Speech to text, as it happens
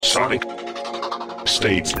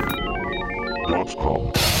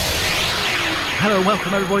SonicState.com. Hello and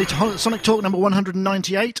welcome everybody to Sonic Talk number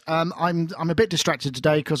 198. I'm a bit distracted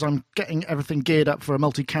today because I'm getting everything geared up for a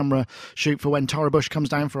multi-camera shoot for when Tara Bush comes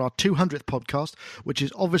down for our 200th podcast, which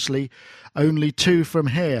is obviously only 2 from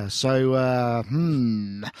here. So,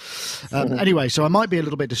 anyway, so I might be a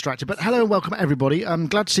little bit distracted. But hello and welcome everybody. I'm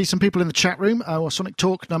glad to see some people in the chat room. Sonic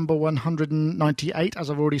Talk number 198, as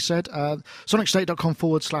I've already said.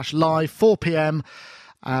 SonicState.com/live, 4 p.m.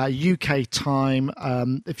 UK time,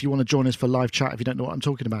 if you want to join us for live chat if you don't know what I'm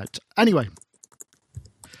talking about. Anyway,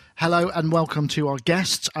 hello and welcome to our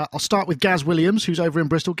guests. I'll start with Gaz Williams, who's over in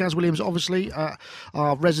Bristol. Gaz Williams, obviously, our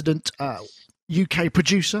resident UK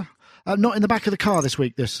producer. Not in the back of the car this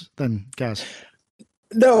week, Gaz?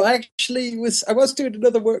 No, I was doing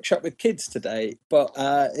another workshop with kids today, but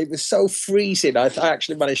it was so freezing. I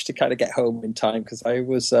actually managed to kind of get home in time because I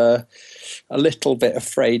was a little bit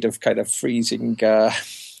afraid of kind of freezing.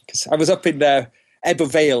 Because I was up in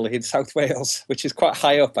Ebbw Vale in South Wales, which is quite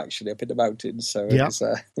high up actually, up in the mountains. So it was,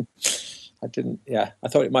 I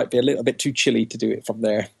thought it might be a little bit too chilly to do it from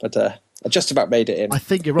there, but I just about made it in. I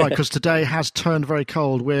think you're right, because today has turned very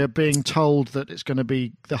cold. We're being told that it's going to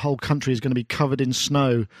be, the whole country is going to be covered in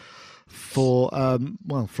snow for, from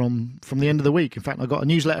the end of the week. In fact, I got a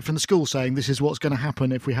newsletter from the school saying this is what's going to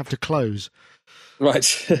happen if we have to close. Right.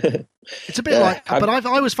 It's a bit like, but I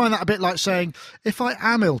always find that a bit like saying, if I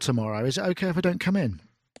am ill tomorrow, is it okay if I don't come in?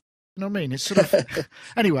 You know what I mean? It's sort of,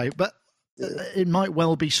 anyway, but it might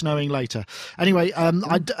well be snowing later. Anyway,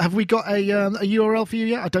 have we got a URL for you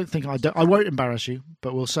yet? I don't think I won't embarrass you,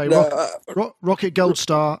 but we'll say Rocket Gold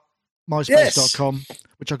Star, MySpace.com,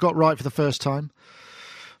 which I got right for the first time.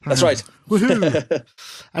 That's right. Woohoo!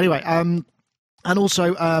 Anyway, and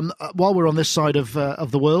also while we're on this side of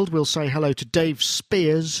the world, we'll say hello to Dave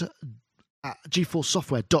Spears at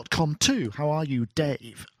GeForceSoftware.com too. How are you,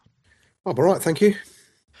 Dave? I'm all right, thank you.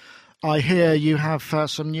 I hear you have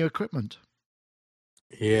some new equipment.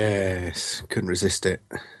 Yes, couldn't resist it.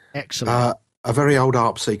 Excellent. A very old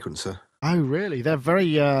ARP sequencer. Oh, really? They're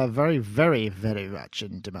very, very, very, very much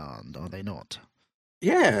in demand, are they not?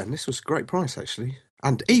 Yeah, and this was a great price, actually.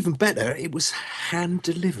 And even better, it was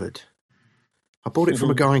hand-delivered. I bought it from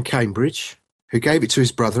a guy in Cambridge who gave it to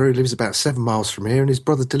his brother, who lives about 7 miles from here, and his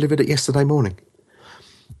brother delivered it yesterday morning.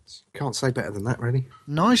 Can't say better than that, really.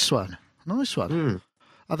 Nice one. Nice one.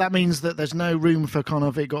 That means that there's no room for kind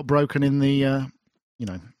of it got broken in the,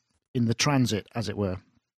 in the transit, as it were.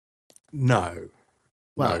 No.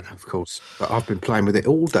 Well, no, of course. But I've been playing with it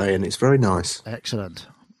all day, and it's very nice. Excellent.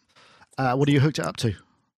 What are you hooked it up to?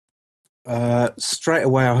 Straight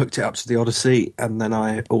away, I hooked it up to the Odyssey, and then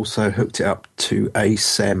I also hooked it up to a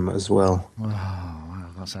SEM as well. Oh, wow,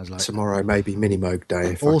 that sounds like... Tomorrow may be Minimoog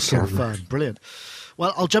Day. Awesome fun. Brilliant.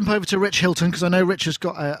 Well, I'll jump over to Rich Hilton because I know Rich has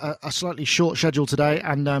got a slightly short schedule today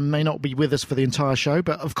and may not be with us for the entire show.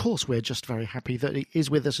 But, of course, we're just very happy that he is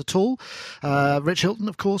with us at all. Rich Hilton,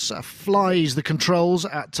 of course, flies the controls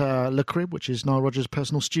at Le Crib, which is Nile Rodgers'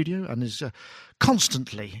 personal studio, and is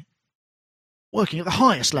constantly working at the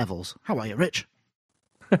highest levels. How are you, Rich?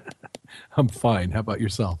 I'm fine. How about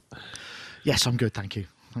yourself? Yes, I'm good, thank you.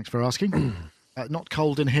 Thanks for asking. Not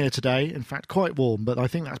cold in here today, in fact quite warm, but I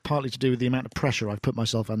think that's partly to do with the amount of pressure I've put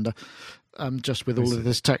myself under just with all of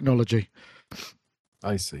this technology.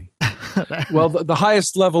 I see. Well, the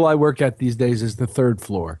highest level I work at these days is the 3rd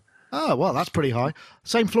floor. Oh, well, that's pretty high.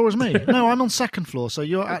 Same floor as me. No, I'm on 2nd floor, so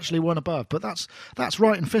you're actually one above, but that's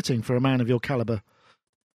right and fitting for a man of your caliber.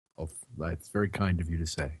 Oh, that's very kind of you to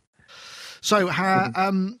say. So,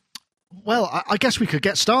 well, I guess we could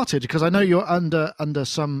get started because I know you're under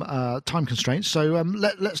some time constraints. So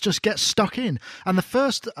let's just get stuck in. And the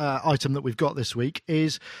first item that we've got this week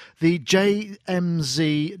is the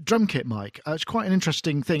JMZ drum kit mic. It's quite an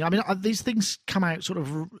interesting thing. I mean, these things come out sort of,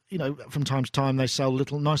 from time to time. They sell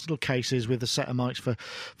nice little cases with a set of mics for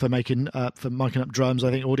miking up drums.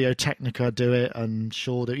 I think Audio Technica do it, and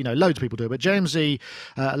Shure do. Loads of people do it. But JMZ,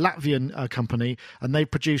 Latvian company, and they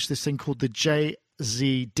produce this thing called the JZDMK1.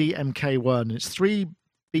 It's 3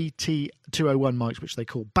 BT201 mics, which they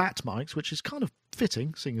call BAT mics, which is kind of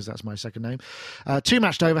fitting, seeing as that's my second name. 2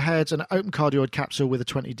 matched overheads and an open cardioid capsule with a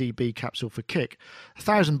 20 dB capsule for kick.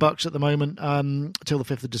 $1,000 at the moment, till the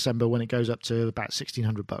 5th of December when it goes up to about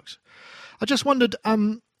 $1,600. I just wondered,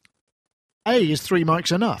 A, is 3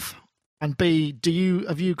 mics enough? And B,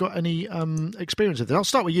 have you got any experience with it? I'll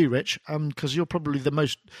start with you, Rich, because you're probably the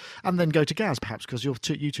most, and then go to Gaz, perhaps, because you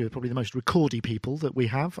two are probably the most recordy people that we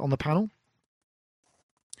have on the panel.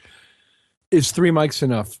 Is 3 mics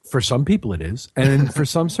enough? For some people it is, and for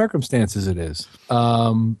some circumstances it is.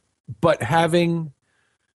 But having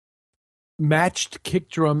matched kick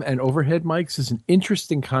drum and overhead mics is an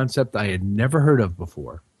interesting concept I had never heard of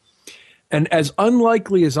before. And as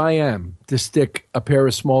unlikely as I am to stick a pair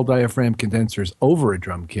of small diaphragm condensers over a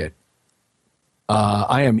drum kit,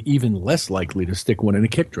 I am even less likely to stick one in a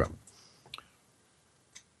kick drum.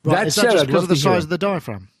 Right, is that just because of the size of the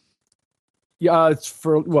diaphragm? Yeah, it's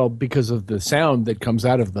because of the sound that comes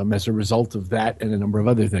out of them as a result of that and a number of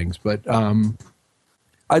other things. But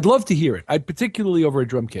I'd love to hear it, particularly over a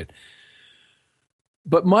drum kit.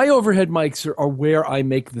 But my overhead mics are where I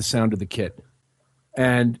make the sound of the kit.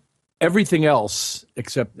 And everything else,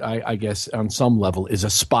 except I guess on some level, is a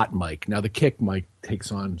spot mic. Now the kick mic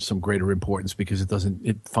takes on some greater importance because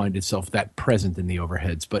it find itself that present in the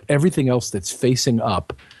overheads. But everything else that's facing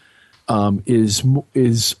up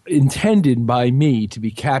is intended by me to be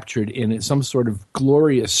captured in some sort of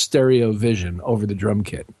glorious stereo vision over the drum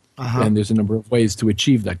kit. Uh-huh. And there's a number of ways to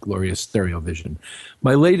achieve that glorious stereo vision.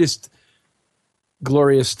 My latest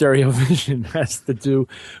glorious stereo vision has to do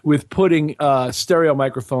with putting a stereo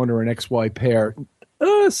microphone or an XY pair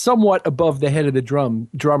somewhat above the head of the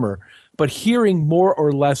drummer, but hearing more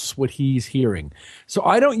or less what he's hearing. So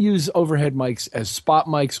I don't use overhead mics as spot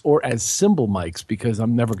mics or as cymbal mics because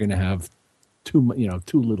I'm never going to have too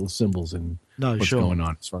little cymbals in what's going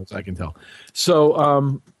on, as far as I can tell.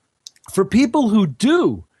 So for people who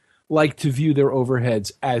do like to view their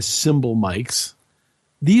overheads as cymbal mics,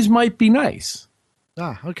 these might be nice.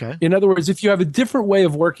 Ah, okay. In other words, if you have a different way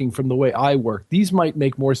of working from the way I work, these might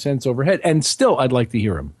make more sense overhead. And still, I'd like to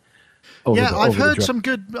hear them. I've heard some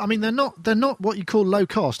good. I mean, they're not what you call low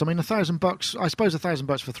cost. I mean, $1,000. I suppose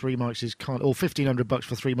 $1,000 for 3 mics is or $1,500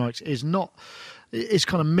 for 3 mics is not. It's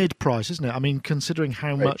kind of mid price, isn't it? I mean, considering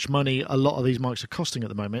how much money a lot of these mics are costing at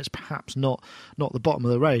the moment, it's perhaps not the bottom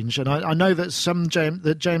of the range. And I know that some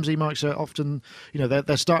JMZ mics are often,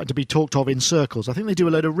 they're starting to be talked of in circles. I think they do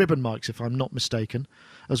a load of ribbon mics, if I'm not mistaken,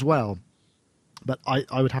 as well. But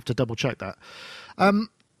I would have to double check that.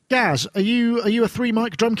 Gaz, are you a 3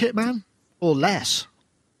 mic drum kit man or less?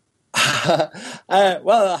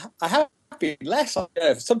 Well, I have been less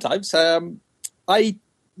sometimes. I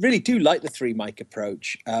really do like the 3 mic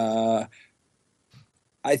approach. I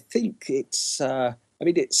think it's one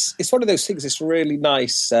of those things. It's really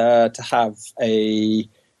nice to have a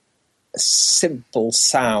simple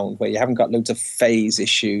sound where you haven't got loads of phase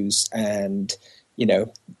issues and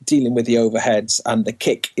dealing with the overheads, and the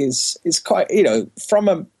kick is quite from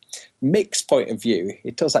a mix point of view,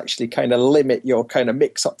 it does actually kind of limit your kind of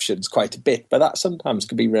mix options quite a bit, but that sometimes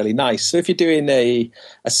can be really nice. So if you're doing a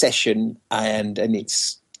session and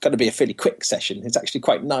it's going to be a fairly quick session, it's actually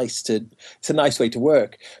quite nice it's a nice way to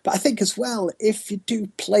work. But I think as well, if you do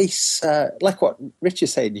place, like what Rich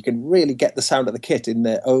is saying, you can really get the sound of the kit in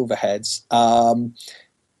the overheads. I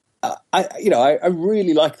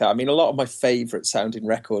really like that. I mean, a lot of my favorite sounding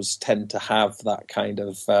records tend to have that kind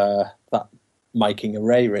of, that miking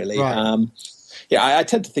array, really. Right. I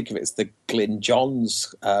tend to think of it as the Glyn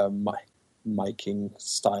Johns miking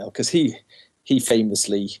style, because he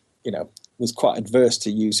famously, was quite adverse to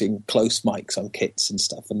using close mics on kits and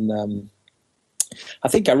stuff. And I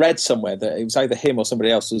think I read somewhere that it was either him or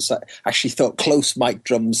somebody else was actually thought close mic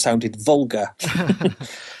drums sounded vulgar.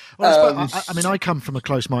 Well, I mean, I come from a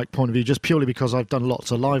close mic point of view just purely because I've done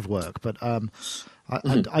lots of live work, but I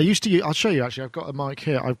used to. I'll show you. Actually, I've got a mic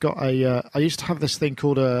here. I've got a. I used to have this thing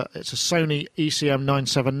called it's a Sony ECM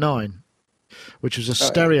 979, which was a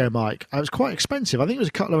stereo mic. It was quite expensive. I think it was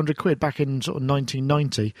a couple of £100 back in sort of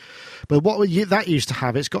 1990. But what that used to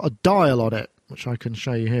have, it's got a dial on it, which I can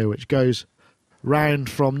show you here, which goes round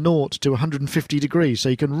from 0 to 150 degrees, so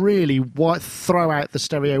you can really throw out the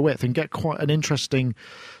stereo width and get quite an interesting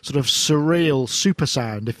sort of surreal super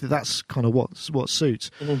sound, if that's kind of what suits.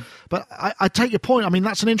 Mm-hmm. But I take your point. I mean,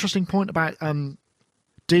 that's an interesting point about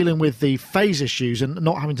dealing with the phase issues and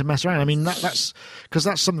not having to mess around. I mean, that's because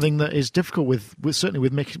that's something that is difficult with certainly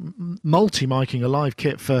with multi-miking a live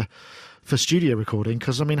kit for studio recording,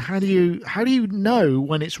 because I mean, how do you know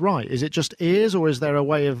when it's right? Is it just ears, or is there a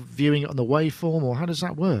way of viewing it on the waveform, or how does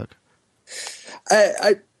that work?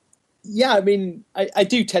 I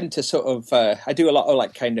do tend to sort of I do a lot of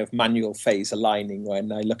like kind of manual phase aligning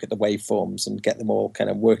when I look at the waveforms and get them all kind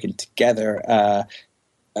of working together.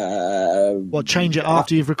 Change it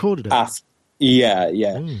after you've recorded it? Yeah.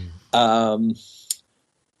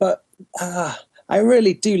 But I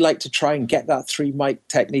really do like to try and get that 3 mic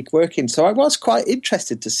technique working. So I was quite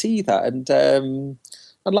interested to see that. And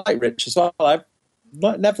like Rich as well, I've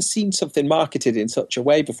never seen something marketed in such a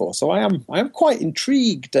way before. So I am quite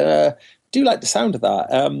intrigued. Do like the sound of that.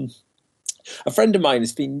 A friend of mine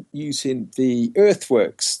has been using the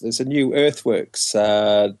Earthworks. There's a new Earthworks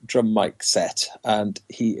drum mic set, and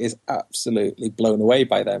he is absolutely blown away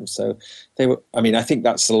by them. So they were. I mean, I think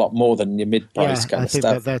that's a lot more than your mid-price kind I of think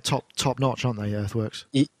stuff. they're top notch, aren't they? Earthworks.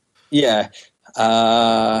 Yeah.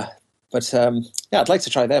 But I'd like to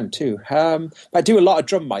try them too. But I do a lot of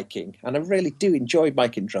drum miking, and I really do enjoy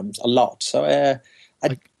miking drums a lot. So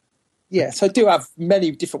so I do have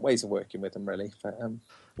many different ways of working with them, really. But,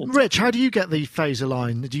 Rich, how do you get the phaser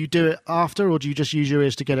line? Do you do it after, or do you just use your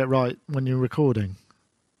ears to get it right when you're recording?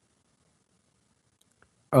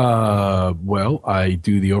 Well, I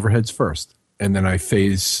do the overheads first, and then I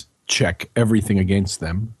phase check everything against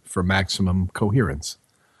them for maximum coherence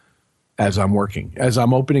as I'm working. As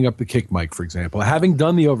I'm opening up the kick mic, for example, having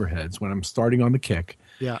done the overheads when I'm starting on the kick,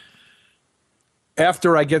 yeah.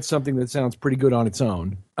 After I get something that sounds pretty good on its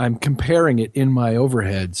own, I'm comparing it in my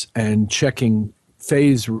overheads and checking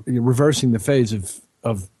phase, reversing the phase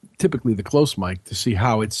of typically the close mic to see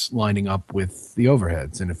how it's lining up with the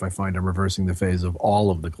overheads. And if I find I'm reversing the phase of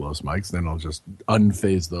all of the close mics, then I'll just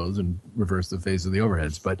unphase those and reverse the phase of the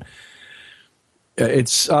overheads. But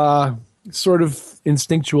it's sort of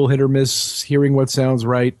instinctual hit or miss, hearing what sounds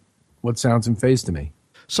right, what sounds in phase to me.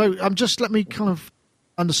 So let me kind of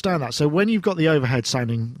understand that. So when you've got the overhead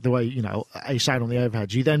sounding the way, a sound on the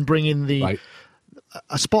overheads, you then bring in the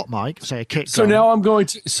a spot mic, say a kick drum. Now I've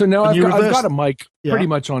got a mic pretty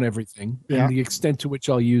much on everything. Yeah. And the extent to which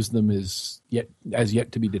I'll use them is yet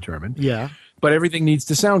to be determined. Yeah. But everything needs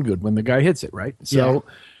to sound good when the guy hits it, right? So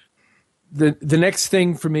the next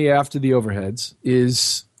thing for me after the overheads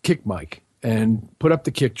is kick mic, and put up the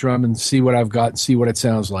kick drum and see what I've got, see what it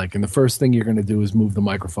sounds like. And the first thing you're going to do is move the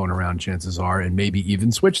microphone around, chances are, and maybe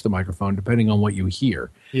even switch the microphone depending on what you hear.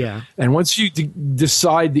 Yeah. And once you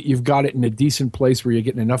decide that you've got it in a decent place where you're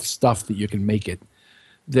getting enough stuff that you can make it,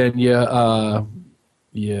 then you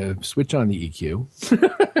switch on the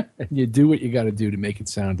EQ and you do what you got to do to make it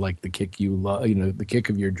sound like the kick you love, the kick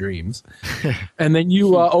of your dreams. And then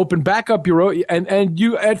you open back up your and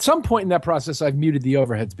you at some point in that process, I've muted the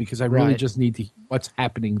overheads because I really just need to hear what's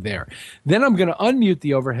happening there. Then I'm going to unmute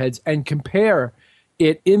the overheads and compare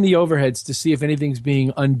it in the overheads to see if anything's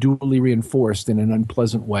being unduly reinforced in an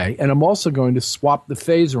unpleasant way. And I'm also going to swap the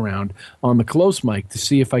phase around on the close mic to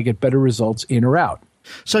see if I get better results in or out.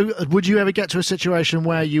 So would you ever get to a situation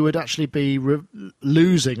where you would actually be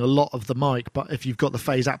losing a lot of the mic, but if you've got the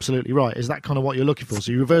phase absolutely right? Is that kind of what you're looking for?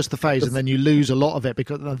 So you reverse the phase and then you lose a lot of it,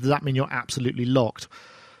 because does that mean you're absolutely locked?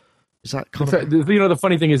 Is that kind of... The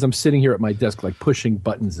funny thing is I'm sitting here at my desk like pushing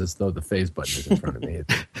buttons as though the phase button is in front of me.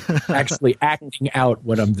 It's actually acting out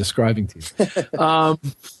what I'm describing to you.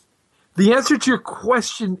 The answer to your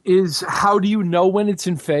question is, how do you know when it's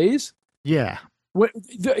in phase? Yeah.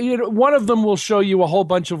 One of them will show you a whole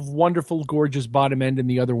bunch of wonderful, gorgeous bottom end, and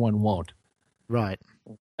the other one won't. Right.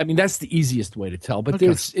 I mean, that's the easiest way to tell. But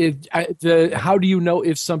how do you know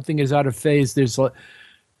if something is out of phase?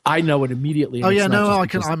 I know it immediately. Oh yeah, no, I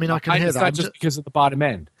can. I mean, I can hear that. It's not just because of the bottom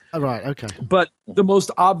end. Oh, right. Okay. But the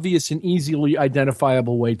most obvious and easily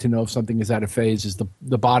identifiable way to know if something is out of phase is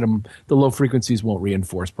the bottom. The low frequencies won't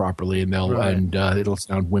reinforce properly, and it'll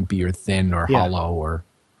sound wimpy or thin or hollow or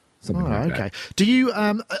something like that. Do you?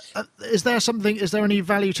 Is there any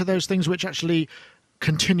value to those things which actually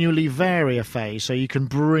continually vary a phase, so you can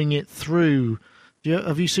bring it through?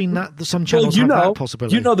 Have you seen that? Some channels have that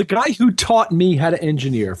possibility. The guy who taught me how to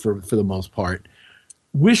engineer, for the most part,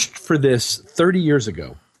 wished for this 30 years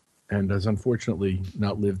ago, and has unfortunately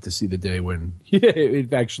not lived to see the day when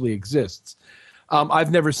it actually exists.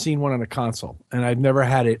 I've never seen one on a console, and I've never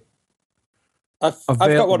had it available.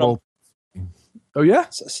 I've got one on. Oh yeah,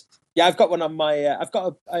 yeah. I've got one on my. I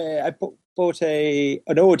bought an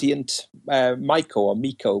Audient Myco or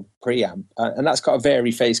Miko preamp, and that's got a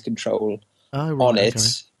vary phase control on it.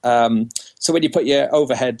 Okay. So when you put your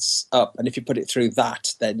overheads up, and if you put it through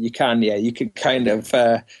that, then you can kind of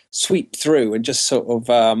sweep through and just sort of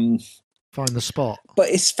find the spot. But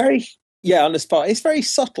it's very on the spot. It's very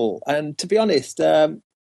subtle, and to be honest, I've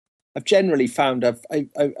generally found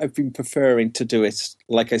I've been preferring to do it,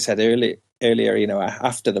 like I said earlier,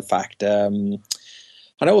 after the fact, and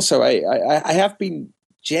also I have been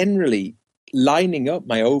generally lining up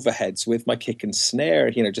my overheads with my kick and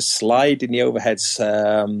snare, just sliding the overheads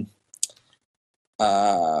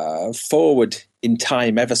forward in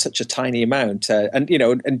time ever such a tiny amount,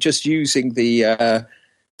 and just using the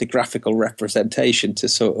graphical representation to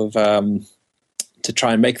sort of to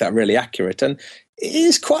try and make that really accurate. And it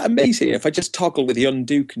is quite amazing if I just toggle with the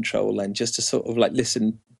undo control and just to sort of like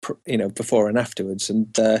listen, before and afterwards.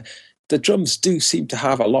 And the drums do seem to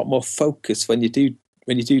have a lot more focus when you do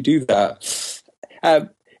when you do that.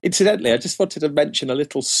 Incidentally, I just wanted to mention a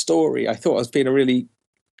little story. I thought I was being a really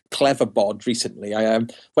clever bod recently.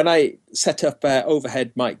 When I set up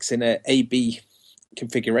overhead mics in a AB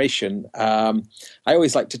configuration, I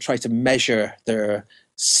always like to try to measure the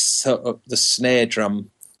snare drum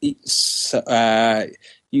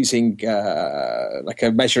using like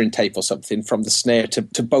a measuring tape or something from the snare to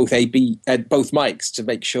both both mics to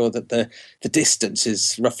make sure that the distance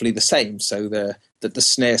is roughly the same, so that the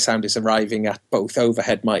snare sound is arriving at both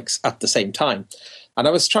overhead mics at the same time. And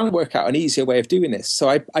I was trying to work out an easier way of doing this, so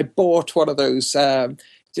I bought one of those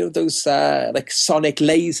like sonic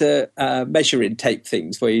laser measuring tape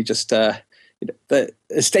things where you just the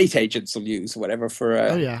estate agents will use or whatever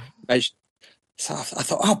for measure. So I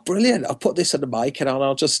thought, oh, brilliant! I'll put this on the mic and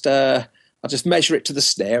I'll just measure it to the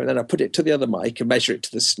snare, and then I'll put it to the other mic and measure it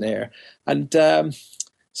to the snare. And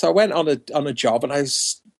so I went on a job, and I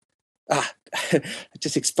was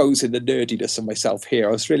just exposing the nerdiness of myself here.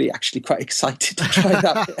 I was really actually quite excited to try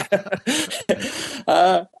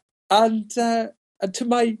that. And to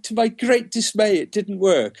my great dismay, it didn't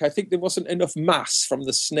work. I think there wasn't enough mass from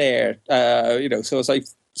the snare, so as I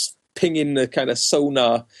pinging the kind of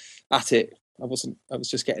sonar at it, I was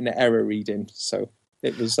just getting an error reading. So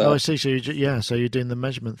it was. I see. So you're doing the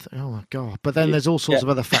measurement thing. Oh my god! But then there's all sorts of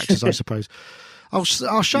other factors, I suppose. Oh,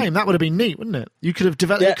 shame! That would have been neat, wouldn't it? You could have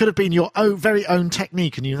developed. It could have been your very own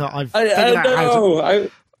technique, and you thought, I've figured out how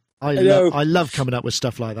to. I love coming up with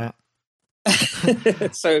stuff like that.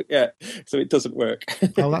 So it doesn't work.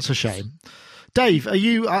 Oh, that's a shame. Dave,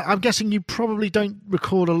 I'm guessing you probably don't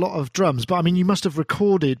record a lot of drums, but I mean, you must have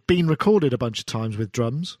been recorded a bunch of times with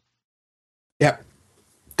drums. Yep,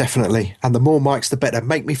 definitely. And the more mics, the better.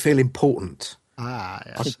 Make me feel important.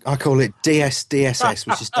 Yes. I call it DSDSS,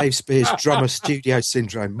 which is Dave Spears Drummer Studio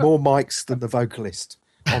Syndrome. More mics than the vocalist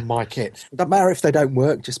on my kit. It doesn't matter if they don't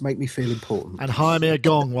work, just make me feel important. And hire me a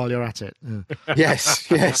gong while you're at it. Yeah.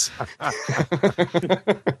 Yes.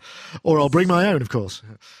 Or I'll bring my own, of course.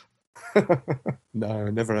 No,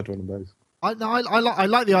 I never had one of those. I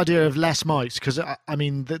like the idea of less mics because I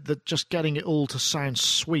mean the just getting it all to sound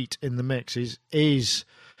sweet in the mix is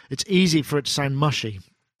it's easy for it to sound mushy,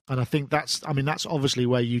 and I think that's obviously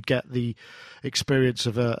where you'd get the experience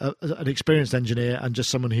of an experienced engineer and just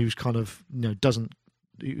someone who's kind of who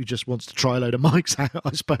just wants to try a load of mics out.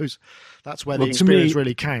 I suppose that's where the experience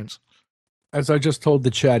really counts. As I just told the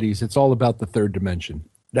chatties, it's all about the third dimension.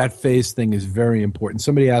 That phase thing is very important.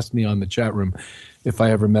 Somebody asked me on the chat room if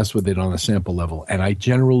I ever mess with it on a sample level, and I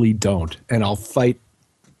generally don't. And I'll fight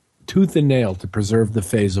tooth and nail to preserve the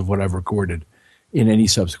phase of what I've recorded in any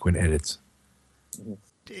subsequent edits.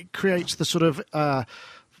 It creates the sort of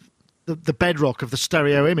the bedrock of the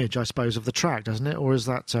stereo image, I suppose, of the track, doesn't it? Or is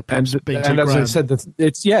that perhaps being too grand? As I said,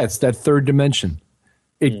 it's that third dimension.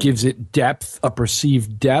 It gives it depth, a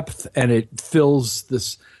perceived depth, and it fills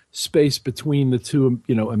this space between the two,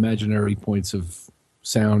 imaginary points of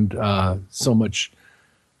sound so much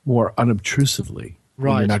more unobtrusively.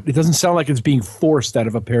 Right. It doesn't sound like it's being forced out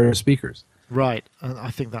of a pair of speakers. Right. And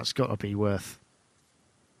I think that's got to be worth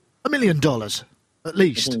 $1 million at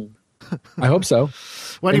least. Mm-hmm. I hope so.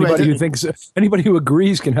 Well, anyway, anybody who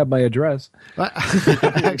agrees can have my address.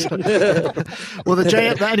 Excellent. Well, the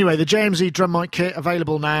JMZ drum mic kit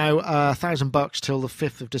available now, $1,000 till the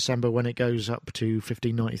 5th of December when it goes up to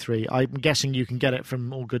 $1,593. I'm guessing you can get it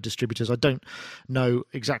from all good distributors. I don't know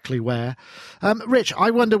exactly where. Rich, I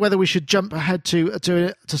wonder whether we should jump ahead to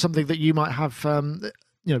something that you might have.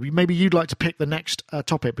 Maybe you'd like to pick the next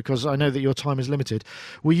topic because I know that your time is limited.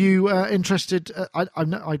 Were you interested?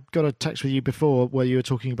 I got a text with you before where you were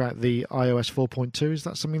talking about the iOS 4.2. Is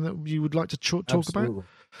that something that you would like to talk about?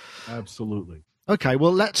 Absolutely. Okay,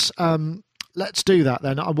 well let's do that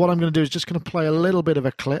then. What I'm going to do is just going to play a little bit of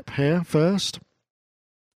a clip here first.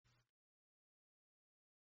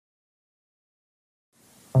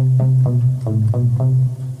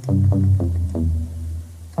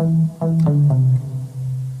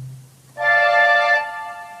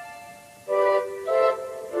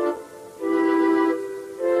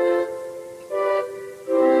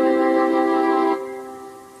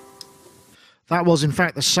 That was, in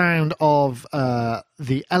fact, the sound of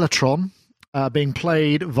the Ellotron being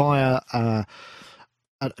played via a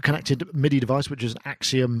connected MIDI device, which is an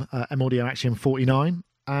Axiom, M-Audio Axiom 49,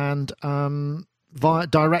 and via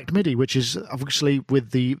direct MIDI, which is obviously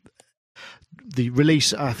with the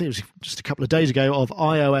release, I think it was just a couple of days ago, of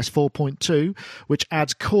iOS 4.2, which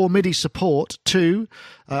adds core MIDI support to,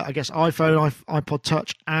 I guess, iPhone, iPod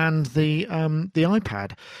Touch, and the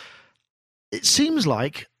iPad. It seems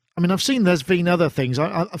like, I mean, I've seen there's been other things.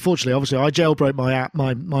 Unfortunately, obviously, I jailbroke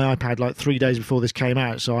my iPad like 3 days before this came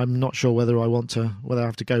out, so I'm not sure whether I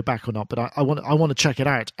have to go back or not. But I want to check it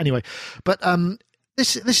out anyway. But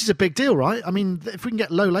this is a big deal, right? I mean, if we can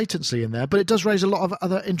get low latency in there, but it does raise a lot of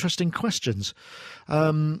other interesting questions.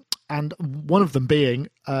 And one of them being,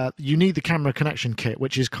 you need the camera connection kit,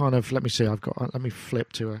 which is kind of, let me see, let me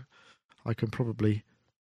flip to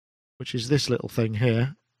which is this little thing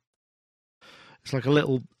here. It's like a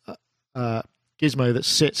little gizmo that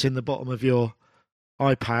sits in the bottom of your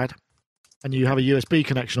iPad, and you have a USB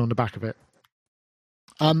connection on the back of it.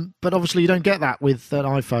 But obviously you don't get that with an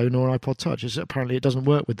iPhone or an iPod Touch. Apparently it doesn't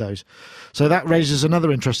work with those. So that raises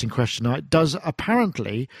another interesting question. It does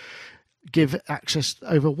apparently give access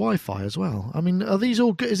over Wi-Fi as well. I mean, are these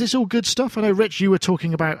all good? Is this all good stuff? I know, Rich, you were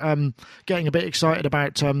talking about getting a bit excited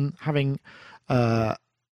about having a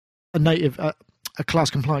native, a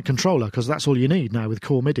class compliant controller, because that's all you need now with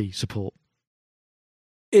core MIDI support.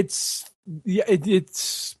 It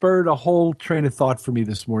spurred a whole train of thought for me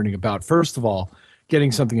this morning about, first of all,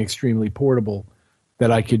 getting something extremely portable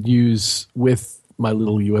that I could use with my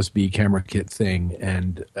little USB camera kit thing.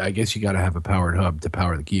 And I guess you got to have a powered hub to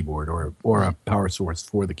power the keyboard, or a power source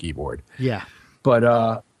for the keyboard. Yeah. But,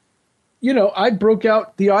 I broke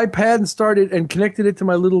out the iPad and connected it to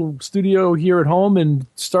my little studio here at home and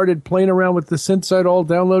started playing around with the synths I'd all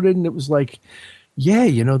downloaded. And it was like, yeah,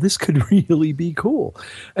 this could really be cool.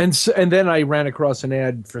 And then I ran across an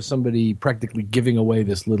ad for somebody practically giving away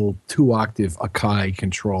this little 2-octave Akai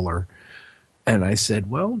controller. And I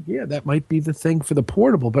said, well, yeah, that might be the thing for the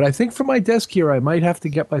portable. But I think for my desk here, I might have to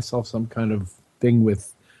get myself some kind of thing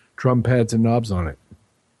with drum pads and knobs on it.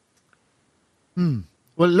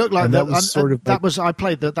 Well, it looked like that was sort of that was the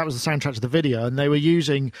soundtrack to the video, and they were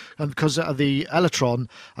using, because the Electron,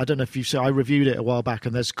 I don't know if you've seen, I reviewed it a while back,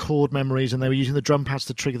 and there's chord memories, and they were using the drum pads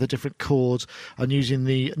to trigger the different chords, and using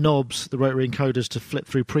the knobs, the rotary encoders, to flip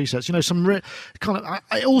through presets.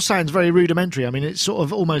 It all sounds very rudimentary. I mean, it's sort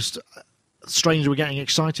of almost strange we're getting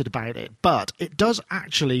excited about it, but it does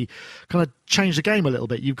actually kind of change the game a little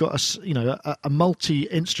bit. You've got a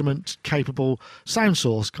multi-instrument capable sound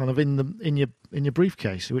source kind of in your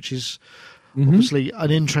briefcase, which is obviously an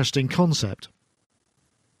interesting concept.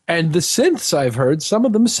 And the synths, I've heard, some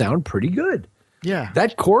of them sound pretty good. Yeah,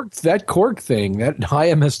 that Korg thing, that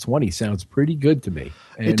IMS-20 sounds pretty good to me.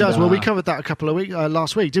 And, it does. Well, we covered that a couple of weeks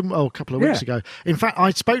last week, didn't we? Oh, a couple of weeks ago. In fact, I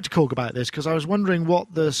spoke to Korg about this because I was wondering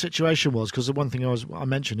what the situation was. Because the one thing I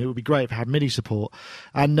mentioned, it would be great if it had MIDI support.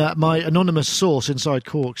 And my anonymous source inside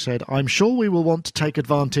Korg said, "I'm sure we will want to take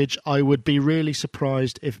advantage. I would be really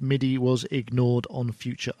surprised if MIDI was ignored on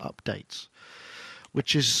future updates,"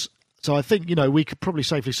 which is. So I think, we could probably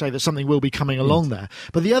safely say that something will be coming along there.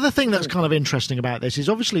 But the other thing that's kind of interesting about this is,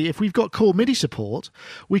 obviously, if we've got core MIDI support,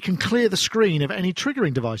 we can clear the screen of any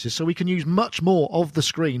triggering devices, so we can use much more of the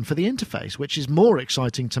screen for the interface, which is more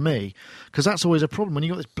exciting to me, because that's always a problem. When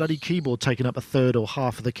you've got this bloody keyboard taking up a third or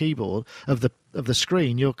half of the keyboard, of the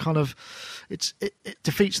screen, you're kind of... It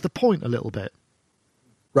defeats the point a little bit.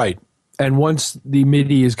 Right. And once the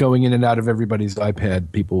MIDI is going in and out of everybody's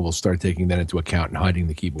iPad, people will start taking that into account and hiding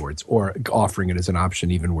the keyboards, or offering it as an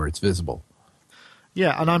option even where it's visible.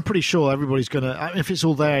 Yeah, and I'm pretty sure everybody's going to, if it's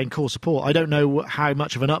all there in core support, I don't know how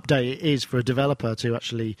much of an update it is for a developer to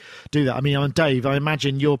actually do that. I mean, Dave, I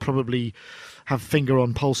imagine you'll probably have finger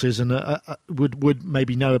on pulses and would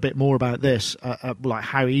maybe know a bit more about this, like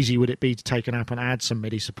how easy would it be to take an app and add some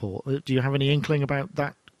MIDI support? Do you have any inkling about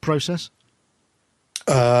that process?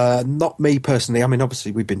 Not me personally. I mean,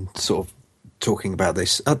 obviously, we've been sort of talking about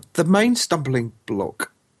this. The main stumbling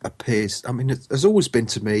block appears, I mean, it has always been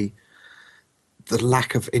to me the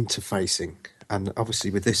lack of interfacing. And obviously,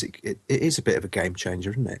 with this, it is a bit of a game changer,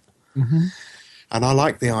 isn't it? Mm-hmm. And I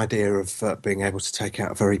like the idea of being able to take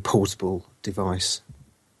out a very portable device.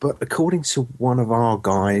 But according to one of our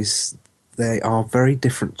guys, there are very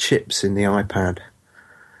different chips in the iPad.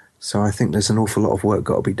 So I think there's an awful lot of work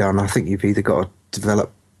got to be done. I think you've either got to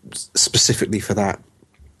develop specifically for that,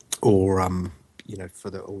 or for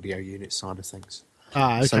the audio unit side of things.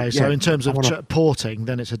 Okay. So in terms of porting,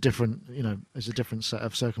 then it's a different, it's a different set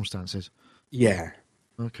of circumstances. Yeah.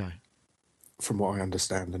 Okay. From what I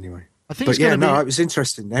understand, anyway. I think. It was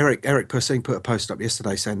interesting. Eric Persing put a post up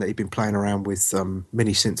yesterday saying that he'd been playing around with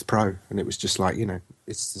Mini Synth Pro, and it was just like,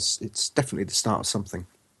 it's definitely the start of something.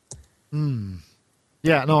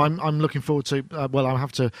 Yeah. No, I'm looking forward to. I'll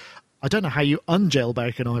have to. I don't know how you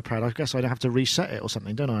unjailbreak an iPad. I guess I'd have to reset it or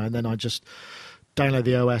something, don't I? And then I just download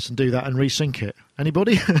the OS and do that and resync it?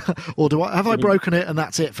 Anybody? Or have I broken it and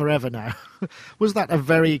that's it forever now? Was that a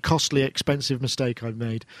very costly, expensive mistake I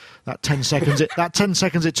made? That 10 seconds it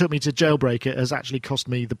took me to jailbreak it has actually cost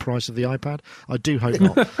me the price of the iPad? I do hope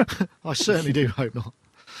not. I certainly do hope not.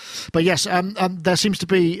 But yes, there seems to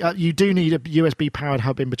be, you do need a USB-powered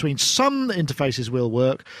hub in between. Some interfaces will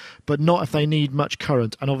work, but not if they need much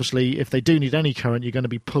current. And obviously, if they do need any current, you're going to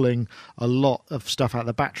be pulling a lot of stuff out of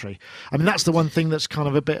the battery. I mean, that's the one thing that's kind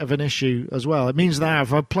of a bit of an issue as well. It means now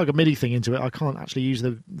if I plug a MIDI thing into it, I can't actually use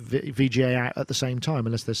the VGA out at the same time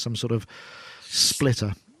unless there's some sort of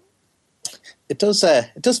splitter. It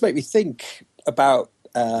does make me think about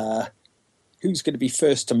who's going to be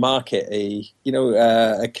first to market a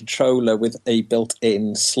controller with a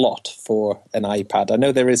built-in slot for an iPad. I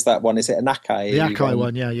know there is that one. Is it an Akai? The Akai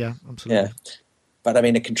one, yeah, absolutely. Yeah. But I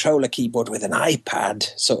mean, a controller keyboard with an iPad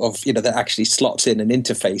sort of, that actually slots in and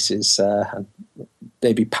interfaces and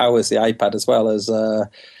maybe powers the iPad as well as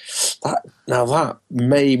that. Now that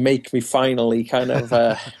may make me finally kind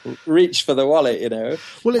of reach for the wallet,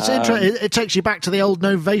 Well, it's interesting. It takes you back to the old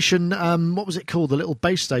Novation, what was it called? The little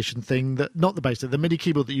base station thing the MIDI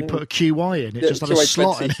keyboard that you put a QI in. It just had a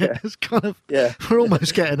slot in it. Yeah. It's kind of, we're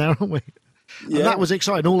almost getting there, aren't we? And that was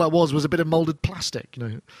exciting. All that was a bit of molded plastic,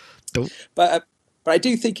 But I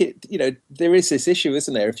do think there is this issue,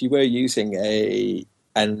 isn't there? If you were using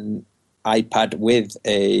an iPad with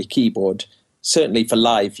a keyboard, certainly for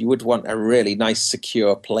live, you would want a really nice,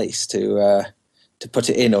 secure place to put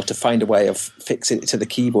it in, or to find a way of fixing it to the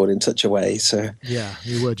keyboard in such a way. So yeah,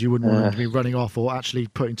 you would. You wouldn't want it to be running off or actually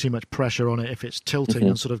putting too much pressure on it if it's tilting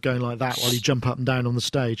and sort of going like that while you jump up and down on the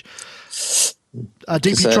stage.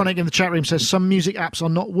 DPtronic in the chat room says some music apps are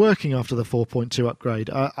not working after the 4.2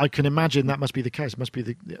 upgrade. I can imagine that must be the case. It must be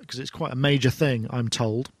because it's quite a major thing, I'm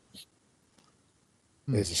told.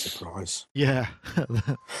 There's a surprise. Yeah.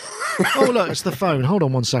 Oh, look, it's the phone. Hold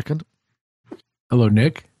on one second. Hello,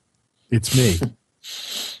 Nick. It's me.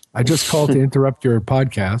 I just called to interrupt your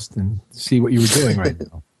podcast and see what you were doing right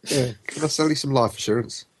now. Yeah. Can I sell you some life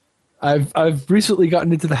insurance? I've recently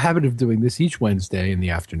gotten into the habit of doing this each Wednesday in the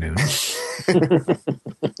afternoon.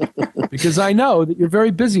 Because I know that you're very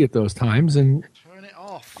busy at those times and turn it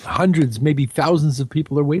off. Hundreds, maybe thousands of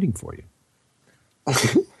people are waiting for you.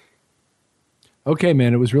 Okay,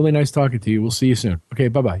 man, it was really nice talking to you. We'll see you soon. Okay,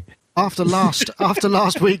 bye-bye. After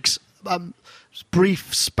last week's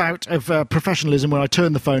brief spout of professionalism where I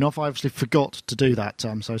turned the phone off, I obviously forgot to do that.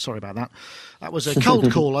 So sorry about that. That was a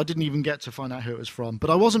cold call. I didn't even get to find out who it was from. But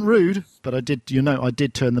I wasn't rude. But I did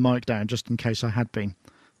turn the mic down just in case I had been.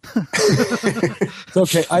 It's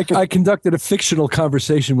okay. I conducted a fictional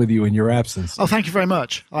conversation with you in your absence. Oh, thank you very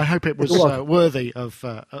much. I hope it was worthy of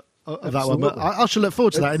that one. But I shall look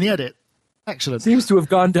forward to that in the edit. Excellent. Seems to have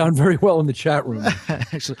gone down very well in the chat room.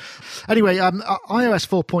 Excellent. Anyway, iOS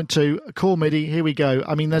 4.2, Core MIDI, here we go.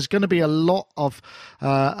 I mean, there's going to be a lot of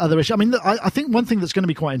other issues. I mean, I think one thing that's going to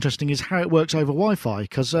be quite interesting is how it works over Wi-Fi,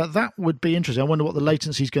 because that would be interesting. I wonder what the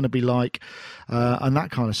latency is going to be like and that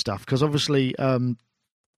kind of stuff, because obviously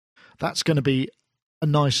that's going to be a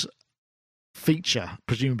nice feature,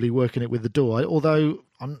 presumably working it with the DAW, although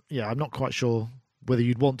I'm not quite sure whether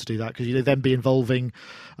you'd want to do that, because you'd then be involving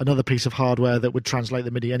another piece of hardware that would translate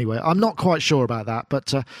the MIDI anyway. I'm not quite sure about that,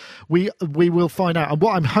 but we will find out. And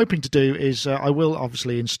what I'm hoping to do is I will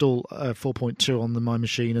obviously install 4.2 on my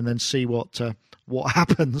machine and then see what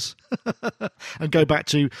happens and go back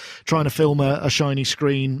to trying to film a shiny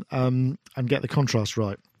screen and get the contrast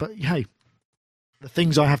right. But hey, the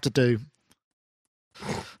things I have to do.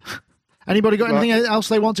 Anybody got anything else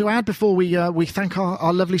they want to add before we thank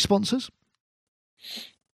our lovely sponsors?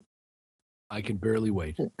 I can barely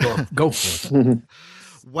wait. Go for it.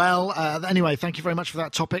 Well, anyway, thank you very much for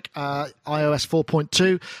that topic, iOS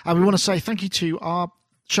 4.2. And we want to say thank you to our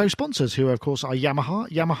show sponsors, who, of course, are Yamaha.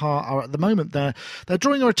 Yamaha are at the moment, they're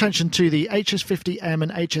drawing our attention to the HS50M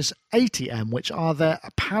and HS80M, which are their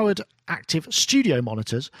powered active studio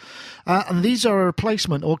monitors. And these are a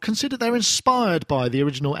replacement, or they're inspired by the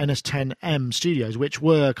original NS10M studios, which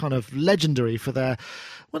were kind of legendary for their,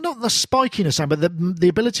 well, not the spikiness sound, but the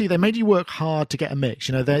ability. They made you work hard to get a mix.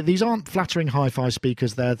 These aren't flattering hi-fi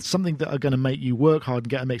speakers. They're something that are going to make you work hard and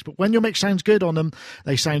get a mix. But when your mix sounds good on them,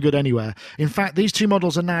 they sound good anywhere. In fact, these two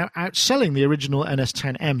models are now outselling the original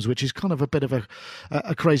NS10Ms, which is kind of a bit of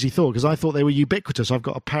a crazy thought, because I thought they were ubiquitous. I've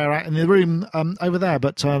got a pair out in the room over there,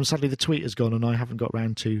 but sadly the tweet has gone and I haven't got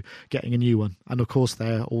round to getting a new one. And of course,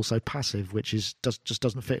 they're also passive, which just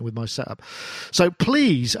doesn't fit in with my setup. So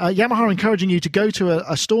please, Yamaha are encouraging you to go to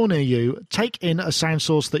a store near you, take in a sound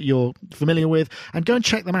source that you're familiar with and go and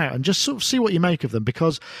check them out and just sort of see what you make of them,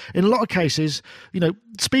 because in a lot of cases,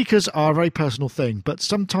 speakers are a very personal thing, but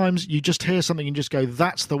sometimes you just hear something and just go,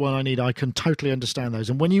 that's the one I need. I can totally understand those.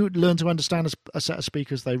 And when you learn to understand a set of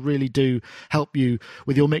speakers, they really do help you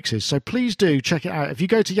with your mixes. So please do check it out. If you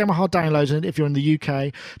go to Yamaha Downloads, and if you're in the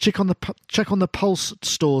UK, check on the Pulse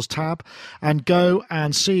stores tab and go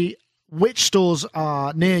and see which stores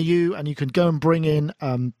are near you, and you can go and bring in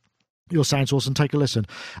your sound source and take a listen.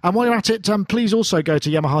 And while you're at it, please also go to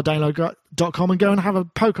YamahaDownload.com and go and have a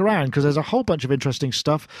poke around, because there's a whole bunch of interesting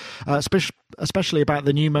stuff, especially about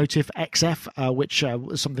the new Motif XF, which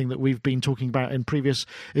is something that we've been talking about in previous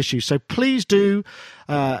issues. So please do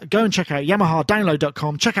go and check out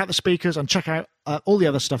YamahaDownload.com, check out the speakers, and check out all the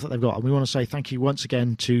other stuff that they've got. And we want to say thank you once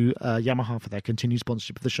again to Yamaha for their continued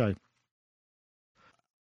sponsorship of the show.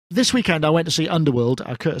 This weekend, I went to see Underworld,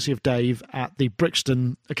 courtesy of Dave, at the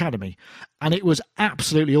Brixton Academy. And it was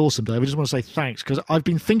absolutely awesome, Dave. I just want to say thanks, because I've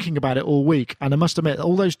been thinking about it all week. And I must admit,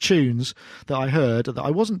 all those tunes that I heard that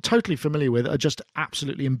I wasn't totally familiar with are just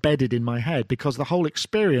absolutely embedded in my head, because the whole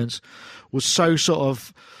experience was so sort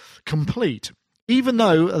of complete. Even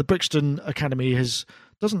though the Brixton Academy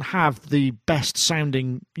doesn't have the best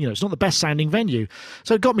sounding, it's not the best sounding venue.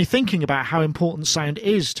 So it got me thinking about how important sound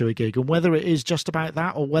is to a gig, and whether it is just about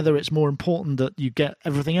that or whether it's more important that you get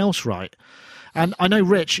everything else right. And I know,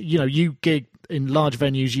 Rich, you gig in large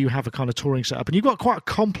venues, you have a kind of touring setup, and you've got quite a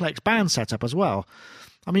complex band setup as well.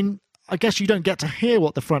 I mean, I guess you don't get to hear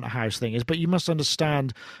what the front of house thing is, but you must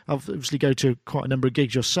understand, obviously go to quite a number of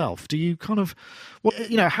gigs yourself. Do you kind of,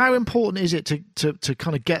 how important is it to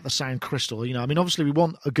kind of get the sound crystal? I mean, obviously we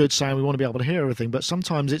want a good sound, we want to be able to hear everything, but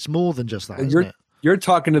sometimes it's more than just that, isn't it? You're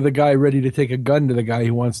talking to the guy ready to take a gun to the guy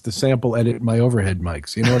who wants to sample edit my overhead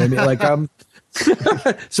mics. You know what I mean?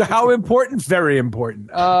 So how important? Very important.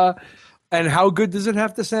 And how good does it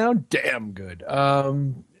have to sound? Damn good.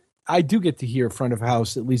 I do get to hear front of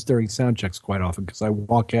house, at least during sound checks, quite often, because I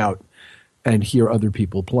walk out and hear other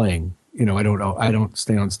people playing. I don't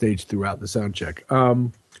stay on stage throughout the sound check.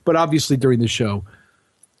 But obviously during the show,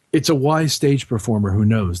 it's a wise stage performer who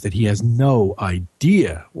knows that he has no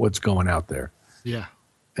idea what's going out there. Yeah.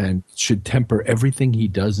 And should temper everything he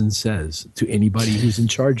does and says to anybody who's in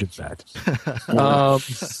charge of that.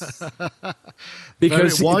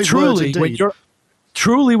 Because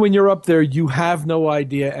truly, when you're up there, you have no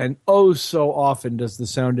idea, and oh, so often does the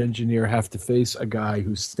sound engineer have to face a guy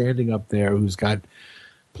who's standing up there, who's got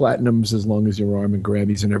platinums as long as your arm and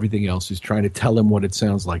Grammys and everything else, who's trying to tell him what it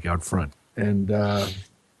sounds like out front. And,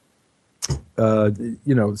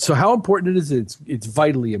 so how important it is, it's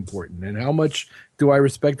vitally important. And how much do I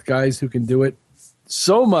respect guys who can do it?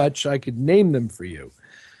 So much, I could name them for you.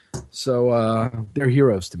 So they're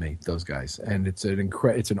heroes to me, those guys, and it's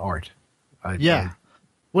an art.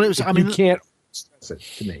 Well, you can't stress it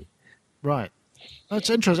to me. Right. That's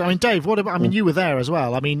interesting. I mean, Dave, what about, you were there as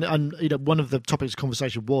well. I mean, and one of the topics of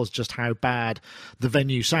conversation was just how bad the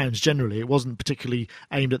venue sounds generally. It wasn't particularly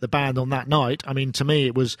aimed at the band on that night. I mean, to me,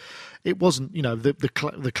 it wasn't,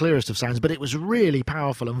 the clearest of sounds, but it was really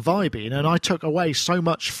powerful and vibey. And I took away so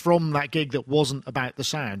much from that gig that wasn't about the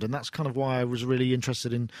sound. And that's kind of why I was really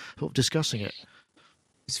interested in sort of discussing it.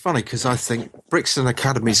 It's funny because I think Brixton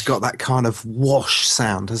Academy's got that kind of wash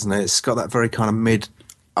sound, hasn't it? It's got that very kind of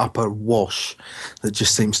mid-upper wash that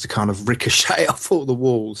just seems to kind of ricochet off all the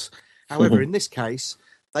walls. However, in this case,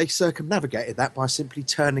 they circumnavigated that by simply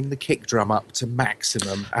turning the kick drum up to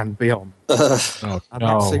maximum and beyond. And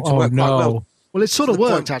that seemed to work quite well. Well, it sort of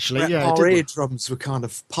worked, actually. Yeah, our eardrums were kind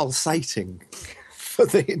of pulsating for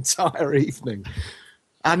the entire evening.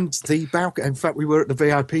 And the balcony, in fact, we were at the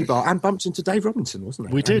VIP bar and bumped into Dave Robinson, wasn't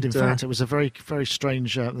it? We did, in fact. It was a very, very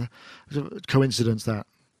strange coincidence, that.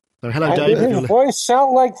 So, hello, Dave. Did his voice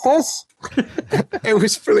sound like this? It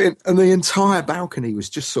was brilliant. And the entire balcony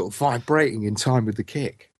was just sort of vibrating in time with the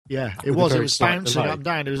kick. Yeah, it was. It was bouncing up and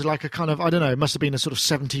down. It was like a kind of, I don't know, it must have been a sort of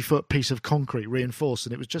 70-foot piece of concrete reinforced,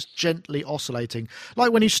 and it was just gently oscillating.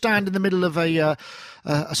 Like when you stand in the middle of a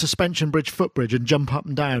suspension bridge footbridge and jump up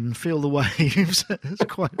and down and feel the waves. It's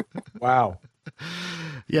quite... Wow.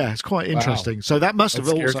 Yeah, it's quite interesting. Wow. So that must have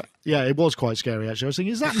also... Scary. Yeah, it was quite scary, actually. I was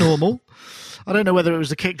thinking, is that normal? I don't know whether it was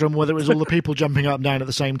the kick drum, whether it was all the people jumping up and down at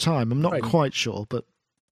the same time. I'm not quite sure, but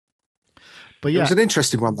yeah. It was an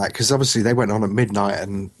interesting one, that, because obviously they went on at midnight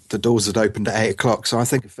and the doors had opened at 8 o'clock, so I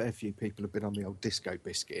think a fair few people have been on the old disco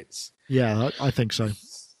biscuits. Yeah, I think so.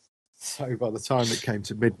 So by the time it came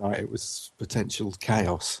to midnight, it was potential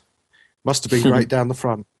chaos. Must have been right down the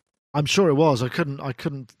front. I'm sure it was. I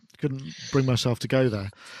couldn't couldn't bring myself to go there.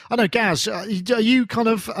 I know, Gaz, are you kind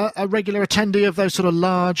of a regular attendee of those sort of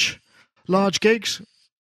large gigs?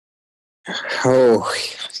 Oh,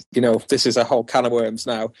 this is a whole can of worms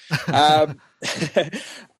now.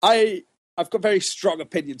 I've got very strong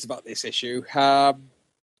opinions about this issue. I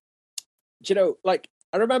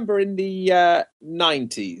remember in the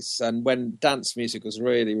 90s, and when dance music was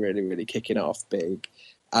really, really, really kicking off big,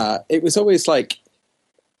 it was always like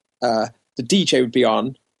the DJ would be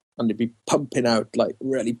on and they'd be pumping out, like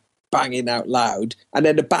really banging out loud, and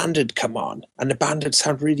then the band would come on, and the band would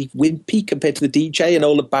sound really wimpy compared to the DJ, and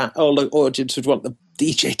all the audience would want the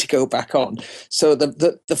DJ to go back on. So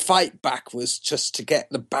the fight back was just to get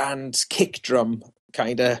the band's kick drum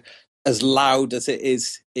kind of as loud as it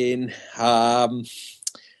is in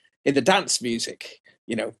the dance music,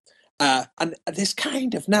 and this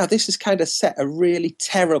has kind of set a really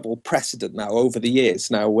terrible precedent now over the years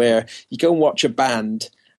now, where you go and watch a band,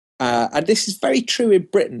 and this is very true in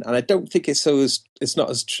Britain, and I don't think it's not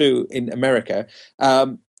as true in America,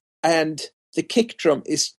 and the kick drum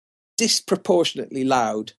is disproportionately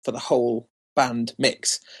loud for the whole band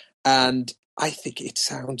mix, and I think it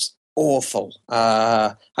sounds awful.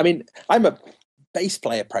 I mean, I'm a bass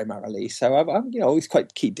player primarily, so I'm always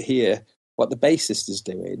quite keen to hear what the bassist is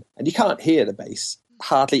doing, and you can't hear the bass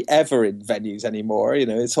hardly ever in venues anymore.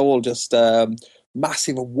 It's all just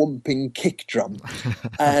massive whumping kick drum.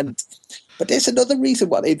 But there's another reason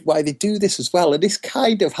why they do this as well, and this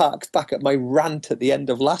kind of harks back at my rant at the end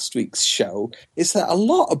of last week's show, is that a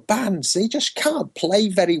lot of bands, they just can't play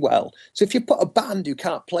very well. So if you put a band who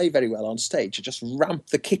can't play very well on stage, you just ramp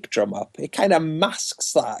the kick drum up, it kind of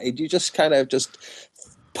masks that, and you just kind of just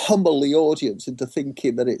pummel the audience into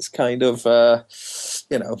thinking that it's kind of that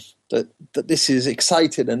this is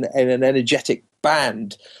exciting and an energetic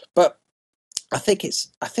band. But I think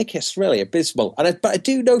it's really abysmal. But I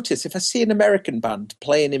do notice, if I see an American band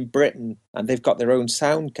playing in Britain and they've got their own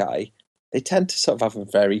sound guy, they tend to sort of have a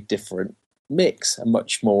very different mix, a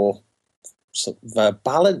much more sort of a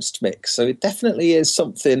balanced mix. So it definitely is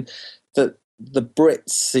something that the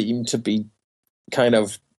Brits seem to be kind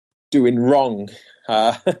of doing wrong.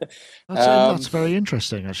 That's very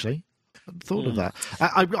interesting, actually. I hadn't thought of that.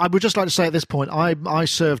 I would just like to say at this point, I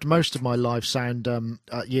served most of my live sound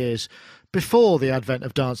years before the advent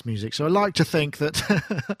of dance music, so I like to think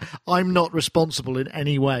that I'm not responsible in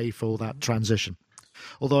any way for that transition.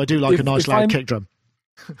 Although I do like a nice loud kick drum.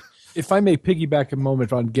 If I may piggyback a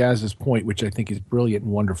moment on Gaz's point, which I think is brilliant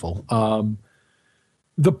and wonderful,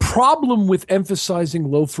 the problem with emphasizing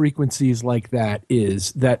low frequencies like that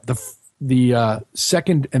is that the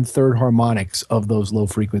second and third harmonics of those low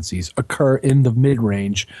frequencies occur in the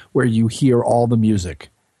mid-range where you hear all the music.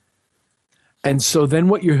 And so then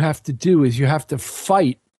what you have to do is you have to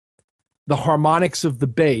fight the harmonics of the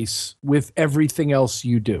bass with everything else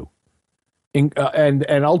you do. And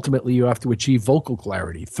ultimately you have to achieve vocal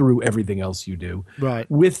clarity through everything else you do. Right.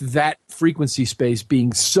 With that frequency space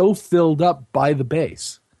being so filled up by the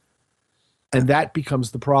bass. And that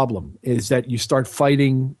becomes the problem, is that you start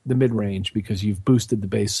fighting the mid-range because you've boosted the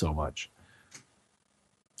bass so much.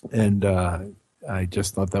 And I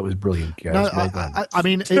just thought that was brilliant, guys. No, well done. I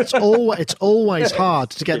mean, it's always hard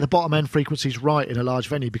to get the bottom end frequencies right in a large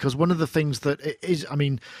venue, because one of the things that it is, I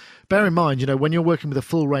mean, bear in mind, when you're working with a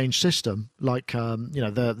full range system, like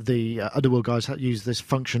the Underworld guys use this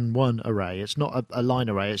Function 1 array. It's not a line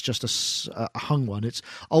array; it's just a hung one. It's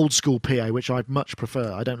old school PA, which I much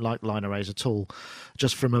prefer. I don't like line arrays at all,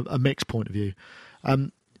 just from a mix point of view.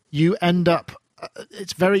 You end up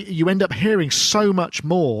hearing so much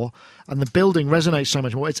more, and the building resonates so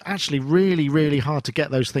much more. It's actually really, really hard to get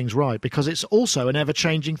those things right, because it's also an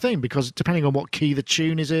ever-changing thing, because depending on what key the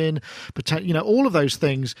tune is in, all of those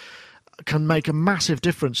things can make a massive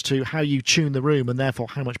difference to how you tune the room, and therefore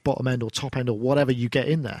how much bottom end or top end or whatever you get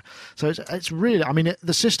in there. So it's really, I mean,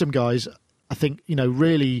 the system guys, I think,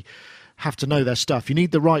 really have to know their stuff. You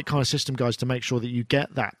need the right kind of system guys to make sure that you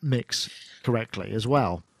get that mix correctly as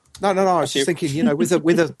well. No. I was just thinking, with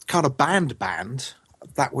a kind of band,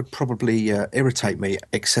 that would probably irritate me.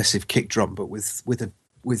 Excessive kick drum, but with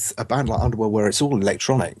a band like Underworld where it's all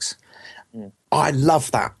electronics, I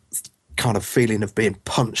love that kind of feeling of being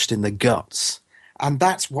punched in the guts, and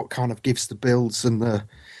that's what kind of gives the builds and the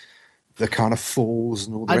kind of falls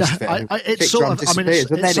and all the rest of it. It's sort of, I mean,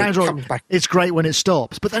 it sounds like it's great when it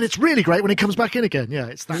stops, but then it's really great when it comes back in again. Yeah,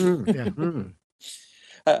 it's that. Yeah.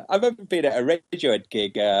 I remember being at a Radiohead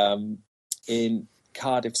gig in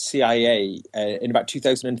Cardiff CIA in about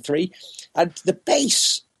 2003, and the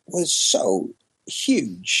bass was so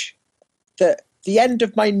huge that the end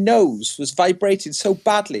of my nose was vibrating so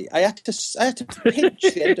badly. I had to pinch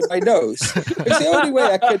the end of my nose. It was the only way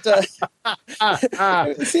I could.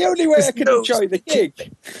 It's the only way I could enjoy the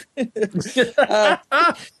gig.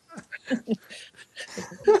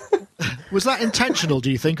 Was that intentional, do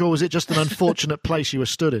you think, or was it just an unfortunate place you were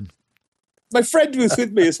stood in? My friend was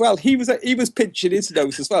with me as well. He was pinching his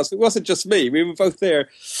nose as well, so it wasn't just me. We were both there.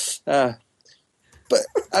 But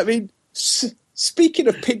I mean, speaking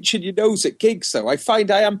of pinching your nose at gigs, though, I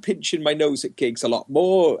find I am pinching my nose at gigs a lot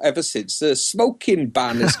more ever since the smoking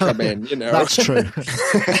ban has come in. You know, that's true.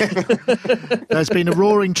 There's been a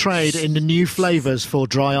roaring trade in the new flavours for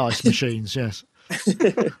dry ice machines. Yes.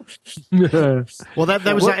 Well,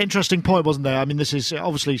 there was that interesting point, wasn't there? I mean, this is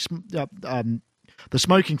obviously the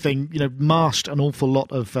smoking thing, you know, masked an awful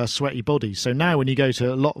lot of sweaty bodies. So now when you go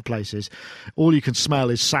to a lot of places, all you can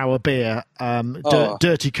smell is sour beer,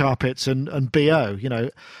 dirty carpets and BO, you know,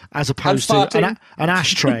 as opposed to an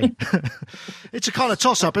ashtray. It's a kind of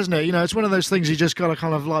toss-up, isn't it? You know, it's one of those things you just got to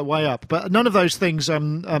kind of like weigh up. But none of those things are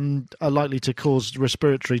likely to cause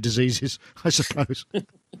respiratory diseases, I suppose.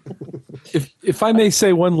 If I may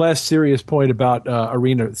say one last serious point about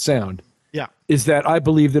arena sound. Yeah, is that I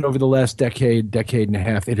believe that over the last decade and a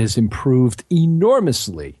half, it has improved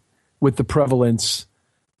enormously with the prevalence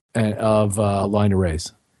of line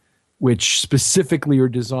arrays, which specifically are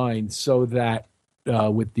designed so that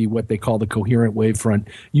with what they call the coherent wavefront,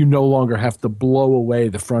 you no longer have to blow away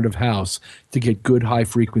the front of house to get good high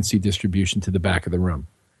frequency distribution to the back of the room.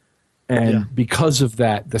 And because of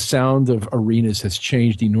that, the sound of arenas has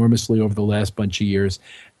changed enormously over the last bunch of years.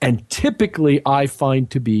 And typically, I find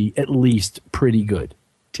to be at least pretty good,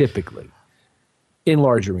 typically, in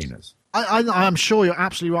large arenas. I'm sure you're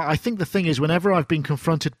absolutely right. I think the thing is, whenever I've been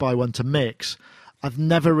confronted by one to mix, I've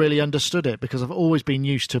never really understood it because I've always been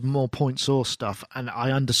used to more point source stuff. And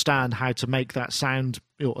I understand how to make that sound,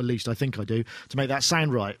 or at least I think I do, to make that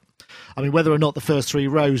sound right. I mean, whether or not the first three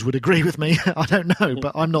rows would agree with me, I don't know,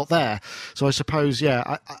 but I'm not there. So I suppose,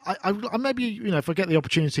 I maybe, you know, if I get the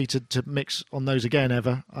opportunity to mix on those again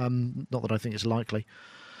ever, not that I think it's likely,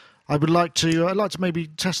 I'd like to maybe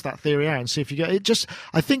test that theory out and see if you get it. Just,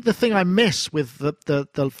 I think the thing I miss with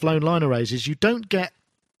the flown line arrays is you don't get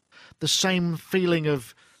the same feeling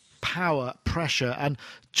of power, pressure, and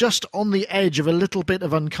just on the edge of a little bit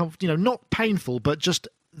of uncomfortable, you know, not painful, but just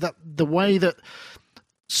that the way that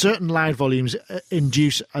certain loud volumes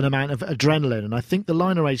induce an amount of adrenaline, and I think the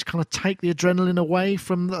line arrays kind of take the adrenaline away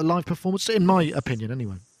from the live performance, in my opinion,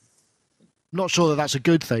 anyway. I'm not sure that that's a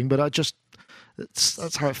good thing, but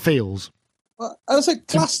that's how it feels. Well, I was at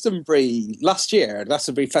Glastonbury last year,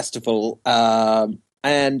 Glastonbury Festival,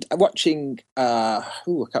 and watching, I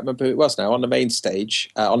can't remember who it was now, on the main stage,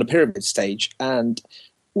 on the pyramid stage, and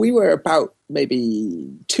we were about maybe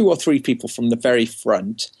 2 or 3 people from the very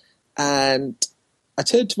front, and I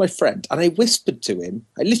turned to my friend and I whispered to him.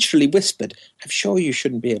 I literally whispered, "I'm sure you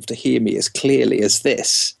shouldn't be able to hear me as clearly as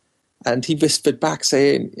this." And he whispered back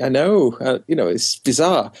saying, "I know, you know, it's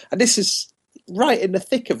bizarre." And this is right in the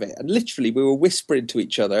thick of it. And literally we were whispering to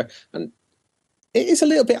each other. And it is a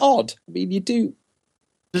little bit odd. I mean, you do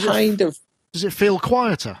Does it feel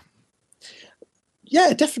quieter?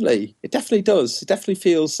 Yeah, definitely. It definitely does. It definitely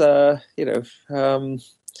feels,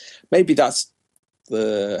 maybe that's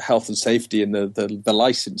the health and safety and the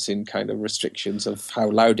licensing kind of restrictions of how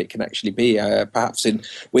loud it can actually be. Perhaps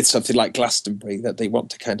with something like Glastonbury, that they want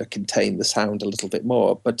to kind of contain the sound a little bit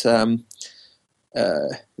more. But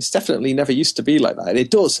it's definitely never used to be like that. And it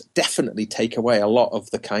does definitely take away a lot of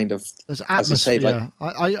the kind of, as I say, like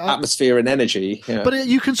atmosphere and energy. Yeah. But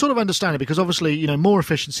you can sort of understand it because obviously, you know, more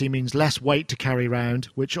efficiency means less weight to carry around,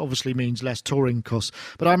 which obviously means less touring costs.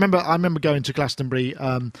 But I remember going to Glastonbury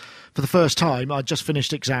for the first time. I'd just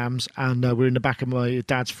finished exams and we were in the back of my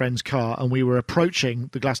dad's friend's car and we were approaching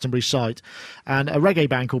the Glastonbury site and a reggae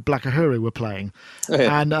band called Black Uhuru were playing. Oh,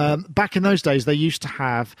 yeah. And back in those days, they used to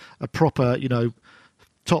have a proper, you know,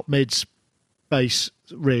 top mids bass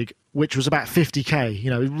rig, which was about 50k,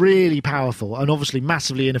 you know, really powerful and obviously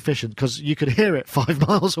massively inefficient because you could hear it 5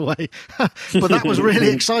 miles away. But that was really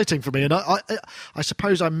exciting for me, and I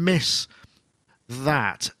suppose I miss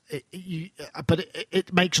that. But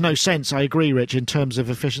it makes no sense. I agree, Rich, in terms of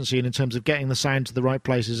efficiency and in terms of getting the sound to the right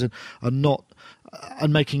places and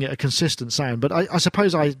making it a consistent sound. But I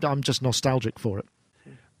suppose I'm just nostalgic for it.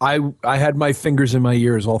 I had my fingers in my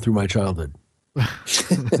ears all through my childhood.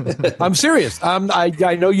 I'm serious.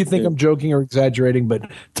 I know you think I'm joking or exaggerating, but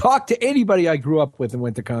talk to anybody I grew up with and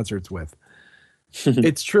went to concerts with.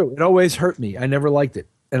 It's true. It always hurt me. I never liked it.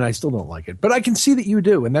 and I still don't like it. But I can see that you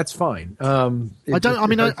do, and that's fine. I'm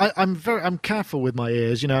careful with my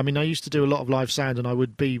ears. I used to do a lot of live sound, and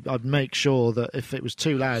I'd make sure that if it was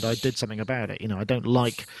too loud, I did something about it. I don't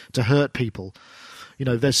like to hurt people.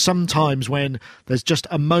 There's some times when there's just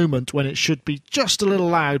a moment when it should be just a little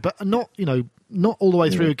loud, but not all the way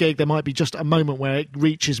through a gig. There might be just a moment where it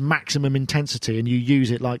reaches maximum intensity and you use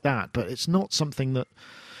it like that, but it's not something that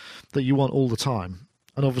you want all the time.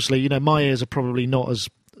 And obviously, my ears are probably not as,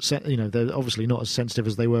 they're obviously not as sensitive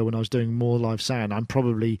as they were when I was doing more live sound. I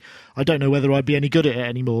don't know whether I'd be any good at it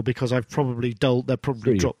anymore because I've probably dropped a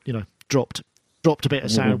bit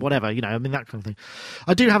of sound, whatever, that kind of thing.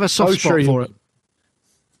 I do have a soft spot for it.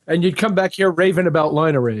 And you'd come back here raving about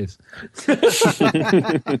line arrays.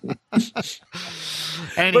 Anyway.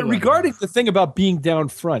 But regarding the thing about being down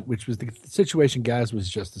front, which was the situation Gaz was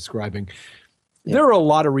just describing, there are a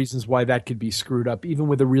lot of reasons why that could be screwed up, even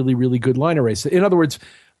with a really, really good line array. So in other words,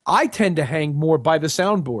 I tend to hang more by the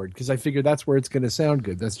soundboard because I figure that's where it's going to sound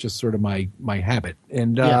good. That's just sort of my habit.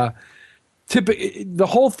 And the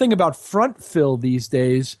whole thing about front fill these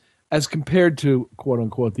days, as compared to, quote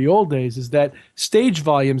unquote, the old days, is that stage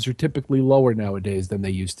volumes are typically lower nowadays than they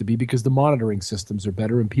used to be because the monitoring systems are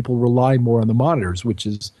better and people rely more on the monitors, which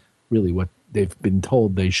is really what they've been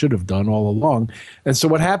told they should have done all along. And so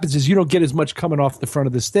what happens is you don't get as much coming off the front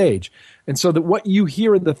of the stage. And so that what you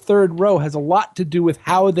hear in the third row has a lot to do with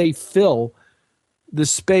how they fill the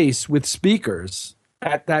space with speakers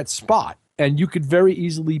at that spot. And you could very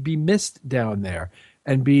easily be missed down there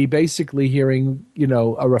and be basically hearing,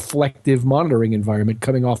 a reflective monitoring environment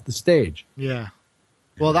coming off the stage. Yeah.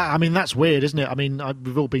 Well, that's weird, isn't it?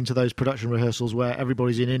 We've all been to those production rehearsals where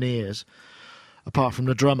everybody's in ears, apart from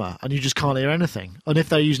the drummer, and you just can't hear anything. And if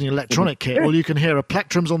they're using electronic kit, well, you can hear a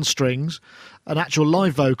plectrums on strings, an actual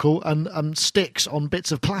live vocal, and sticks on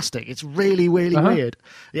bits of plastic. It's really, really weird.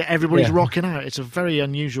 Yeah, everybody's rocking out. It's a very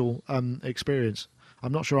unusual experience.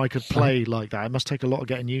 I'm not sure I could play like that. It must take a lot of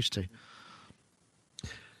getting used to.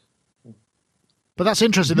 But that's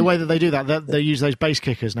interesting, the way that they do that. They use those bass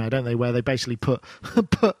kickers now, don't they? Where they basically put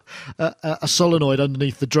a solenoid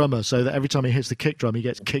underneath the drummer so that every time he hits the kick drum, he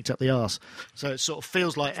gets kicked up the arse. So it sort of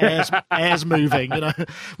feels like air's moving,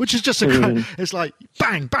 which is just it's like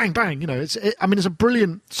bang, bang, bang. It's a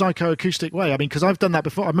brilliant psychoacoustic way. Because I've done that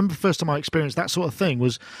before. I remember the first time I experienced that sort of thing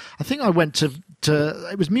was, I think I went to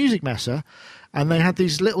it was Music Messer, and they had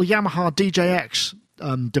these little Yamaha DJX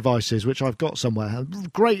devices, which I've got somewhere. A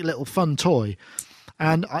great little fun toy.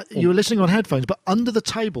 And you were listening on headphones, but under the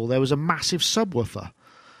table there was a massive subwoofer.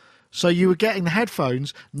 So you were getting the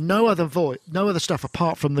headphones, no other stuff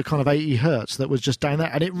apart from the kind of 80 hertz that was just down there.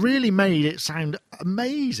 And it really made it sound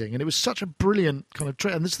amazing. And it was such a brilliant kind of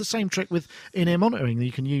trick. And it's the same trick with in-ear monitoring, that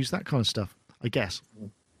you can use that kind of stuff, I guess.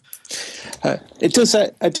 It does.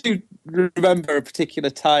 I do remember a particular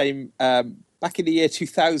time back in the year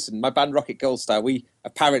 2000, my band Rocket Goldstar, we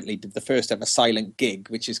apparently did the first ever silent gig,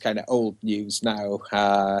 which is kind of old news now.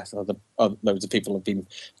 Loads of people have been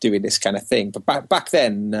doing this kind of thing. But back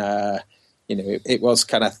then, it was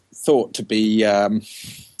kind of thought to be,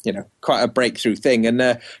 quite a breakthrough thing.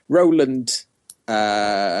 And Roland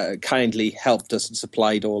kindly helped us and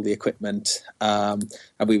supplied all the equipment. And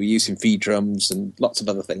we were using V-drums and lots of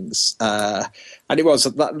other things. And it was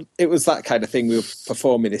that kind of thing. We were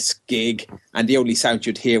performing this gig, and the only sound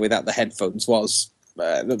you'd hear without the headphones was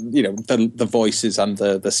the voices and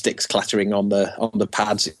the sticks clattering on the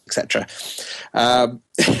pads, etc.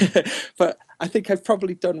 But I think I've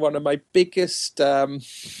probably done one of my biggest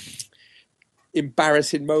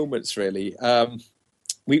embarrassing moments. Really,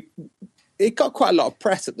 it got quite a lot of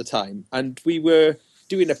press at the time, and we were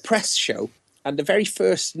doing a press show, and the very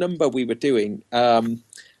first number we were doing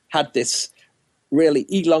had this really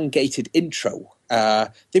elongated intro.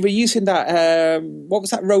 They were using that, what was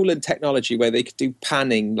that Roland technology where they could do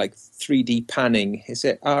panning, like 3D panning? Is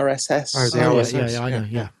it RSS? Oh, the RSS. Yeah, I know,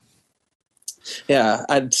 yeah. Yeah,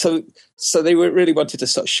 and so they really wanted to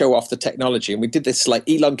sort of show off the technology, and we did this like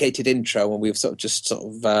elongated intro, and we were and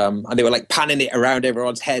they were like panning it around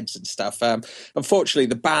everyone's heads and stuff. Unfortunately,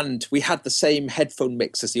 the band, we had the same headphone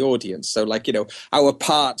mix as the audience, so our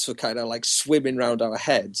parts were kind of like swimming around our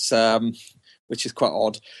heads, which is quite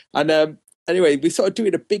odd. And anyway, we sort of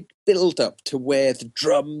doing a big build up to where the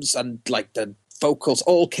drums and like the vocals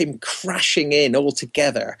all came crashing in all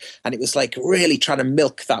together, and it was like really trying to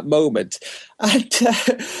milk that moment. And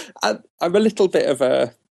I'm a little bit of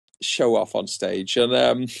a show off on stage, and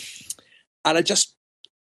I just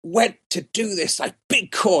went to do this like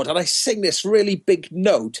big chord, and I sing this really big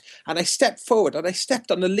note, and I stepped forward and I stepped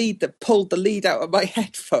on the lead that pulled the lead out of my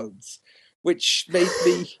headphones, which made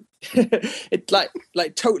me it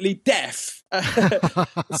like totally deaf.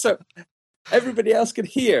 So everybody else can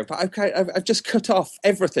hear, but I've just cut off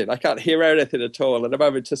everything. I can't hear anything at all, and I'm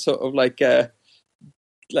having to sort of like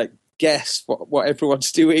guess what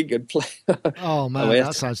everyone's doing and play. Oh man,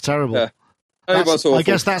 that sounds terrible. I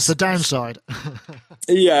guess that's the downside.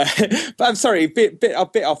 Yeah, but I'm sorry, a bit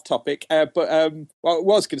off topic. But what I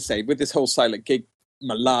was going to say with this whole silent gig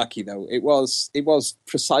malarkey, though, it was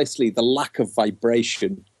precisely the lack of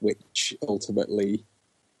vibration which ultimately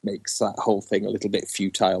makes that whole thing a little bit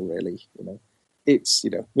futile. Really, it's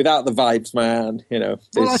without the vibes, man.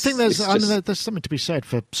 Well, I think there's something to be said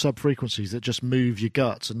for sub frequencies that just move your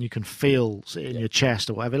guts and you can feel it in your chest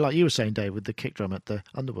or whatever. Like you were saying, Dave, with the kick drum at the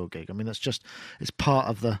Underworld gig. I mean, it's part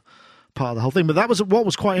of the whole thing. But what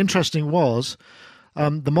was quite interesting was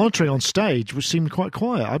the monitoring on stage, which seemed quite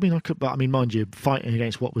quiet. I mean, mind you, fighting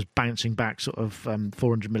against what was bouncing back sort of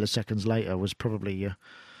 400 milliseconds later was probably.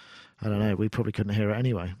 I don't know. We probably couldn't hear it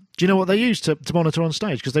anyway. Do you know what they used to monitor on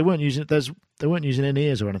stage? Because they weren't using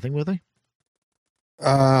in-ears or anything, were they?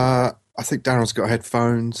 I think Darren's got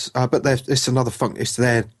headphones, but it's another it's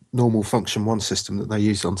their normal Function One system that they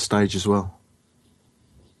use on stage as well.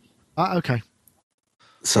 Okay.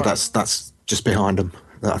 So right. That's just behind them.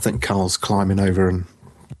 That I think Carl's climbing over and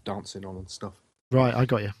dancing on and stuff. Right, I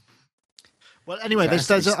got you. Well, anyway, I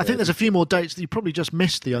think there's a few more dates that you probably just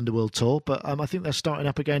missed the Underworld tour, but I think they're starting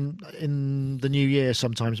up again in the new year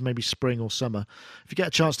sometimes, maybe spring or summer. If you get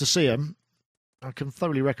a chance to see them, I can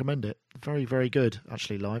thoroughly recommend it. Very, very good,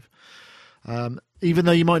 actually, live. Even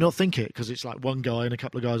though you might not think it, because it's like one guy and a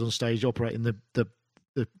couple of guys on stage operating the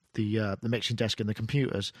mixing desk and the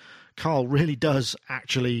computers. Carl really does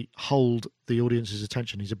actually hold the audience's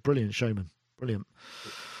attention. He's a brilliant showman. Brilliant.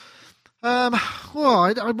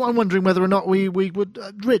 Well, I'm wondering whether or not we would.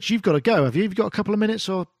 Rich, you've got to go. Have you? You've got a couple of minutes,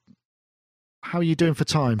 or how are you doing for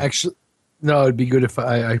time? Actually, no. It'd be good if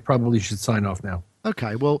I probably should sign off now.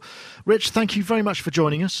 Okay. Well, Rich, thank you very much for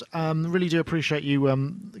joining us. Really do appreciate you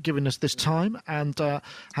giving us this time, and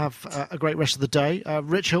have a great rest of the day.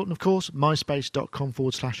 Rich Hilton, of course,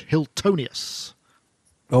 myspace.com/Hiltonius.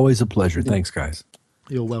 Always a pleasure. Thanks, guys.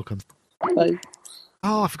 You're welcome. Bye.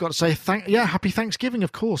 Oh, I forgot to say happy Thanksgiving,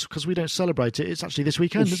 of course, because we don't celebrate it. It's actually this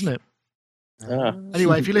weekend, isn't it?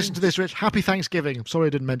 Anyway, if you listen to this, Rich, happy Thanksgiving. I'm sorry I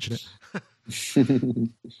didn't mention it.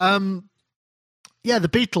 The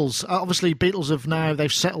Beatles. Obviously, Beatles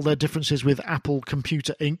they've settled their differences with Apple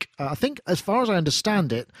Computer Inc. I think, as far as I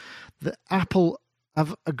understand it, that Apple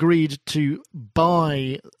have agreed to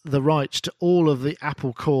buy the rights to all of the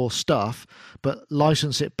Apple Core stuff, but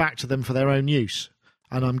license it back to them for their own use.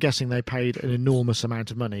 And I'm guessing they paid an enormous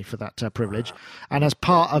amount of money for that privilege. And as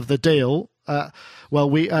part of the deal,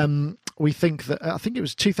 we think that I think it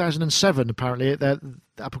was 2007. Apparently, the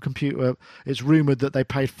Apple Computer. It's rumored that they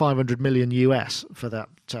paid $500 million US for that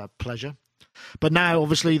pleasure. But now,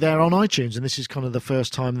 obviously, they're on iTunes, and this is kind of the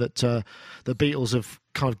first time that the Beatles have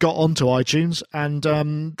kind of got onto iTunes, and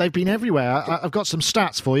they've been everywhere. I've got some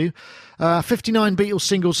stats for you. 59 Beatles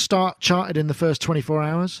singles charted in the first 24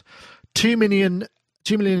 hours. 2 million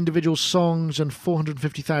individual songs and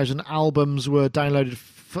 450,000 albums were downloaded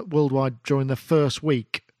worldwide during the first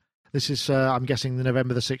week. This is, I'm guessing,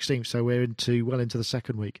 November the 16th, so we're well into the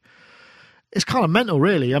second week. It's kind of mental,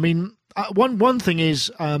 really. I mean, one thing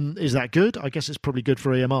is that good? I guess it's probably good for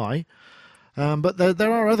EMI. But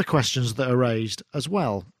there are other questions that are raised as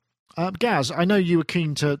well. Gaz, I know you were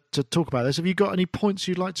keen to talk about this. Have you got any points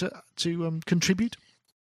you'd like to contribute?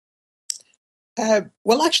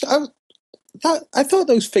 Well, actually, I thought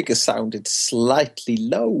those figures sounded slightly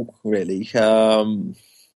low, really, from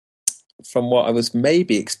what I was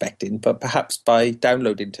maybe expecting. But perhaps by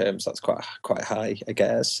downloading terms, that's quite high, I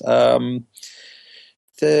guess.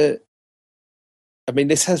 This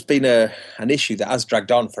has been an issue that has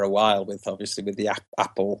dragged on for a while with the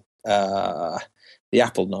Apple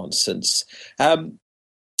nonsense. But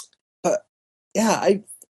yeah,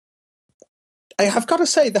 I have got to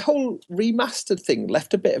say, the whole remastered thing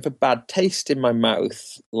left a bit of a bad taste in my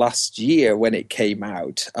mouth last year when it came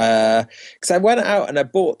out. Because I went out and I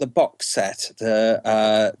bought the box set,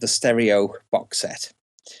 the stereo box set,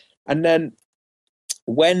 and then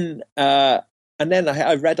I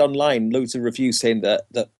read online loads of reviews saying that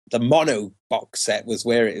the mono box set was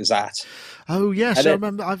where it was at. Oh yes, I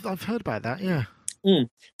remember. I've heard about that. Yeah. But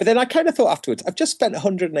then I kind of thought afterwards, I've just spent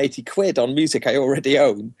 180 quid on music I already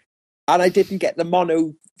own. And I didn't get the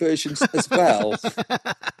mono versions as well.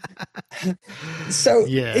 So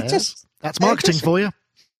that's marketing for you.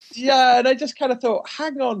 Yeah, and I just kind of thought,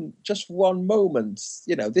 hang on just one moment.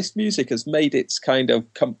 This music has made its kind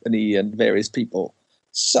of company and various people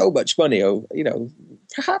so much money. Or,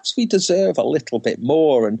 perhaps we deserve a little bit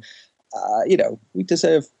more, and we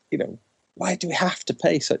deserve. Why do we have to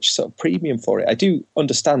pay such sort of premium for it? I do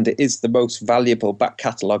understand it is the most valuable back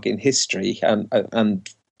catalogue in history, and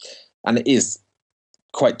it is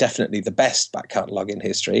quite definitely the best back catalogue in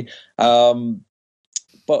history.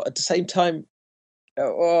 But at the same time,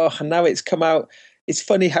 now it's come out. It's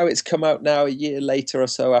funny how it's come out now, a year later or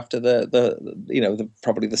so after the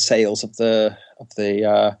probably the sales of the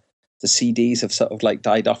CDs have sort of like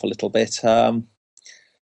died off a little bit. A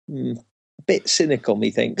bit cynical,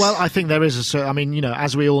 methinks. Well, I think there is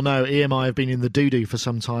as we all know, EMI have been in the doo-doo for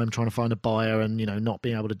some time trying to find a buyer and, not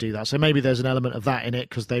being able to do that. So maybe there's an element of that in it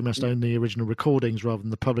because they must own the original recordings rather than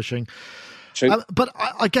the publishing. True. But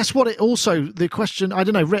I guess the question, I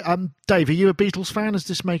don't know, Dave, are you a Beatles fan? Does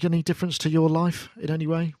this make any difference to your life in any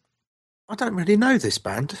way? I don't really know this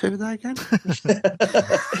band. Who are they again?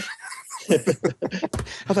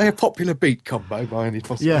 Are they a popular beat combo by any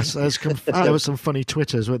possibility? Yes, there was some funny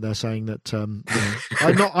Twitters, weren't there, saying that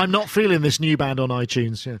I'm not feeling this new band on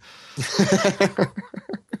iTunes. Yeah.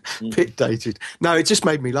 Bit dated. No, it just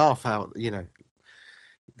made me laugh out.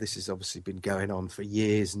 This has obviously been going on for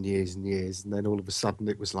years and years and years, and then all of a sudden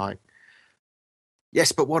it was like,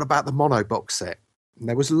 yes, but what about the mono box set? And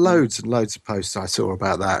there was loads and loads of posts I saw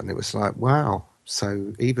about that, and it was like, wow.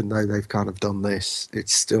 So even though they've kind of done this,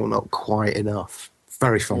 it's still not quite enough.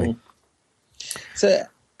 Very funny. So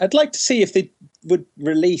I'd like to see if they would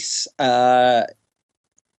release. I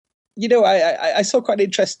saw quite an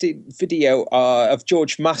interesting video of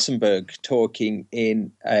George Massenburg talking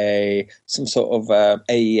in some sort of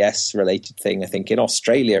AES related thing. I think in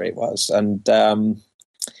Australia it was, and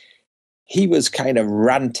he was kind of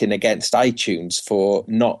ranting against iTunes for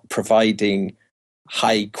not providing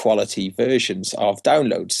high quality versions of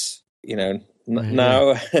downloads.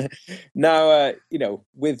 Now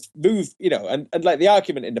with Move, and like the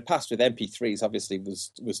argument in the past with MP3s obviously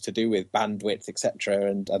was to do with bandwidth, etc.,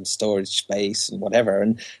 and storage space and whatever,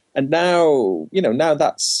 and now now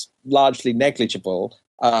that's largely negligible,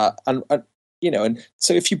 and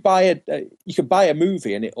so if you you could buy a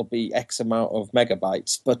movie and it'll be X amount of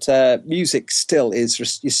megabytes, but music still you're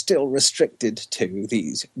still restricted to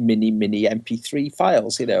these mini MP3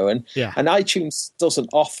 files, and iTunes doesn't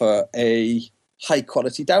offer a high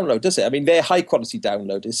quality download, does it? I mean, their high quality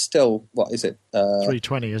download is still, what is it?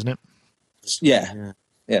 320, isn't it? Yeah.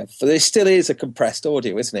 But there still is a compressed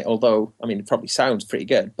audio, isn't it? Although, I mean, it probably sounds pretty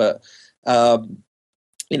good, but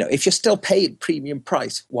if you're still paid premium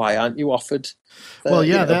price, why aren't you offered?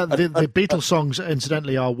 The Beatles songs,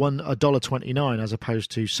 incidentally, are $1.29 as opposed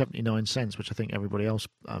to 79 cents, which I think everybody else.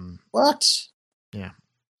 What? Yeah,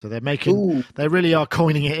 so they really are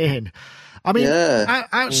coining it in. I mean,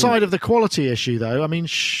 outside of the quality issue, though, I mean,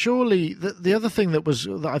 surely the other thing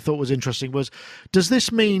that I thought was interesting was, does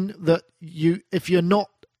this mean that if you're not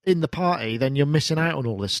in the party, then you're missing out on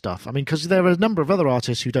all this stuff? I mean, because there are a number of other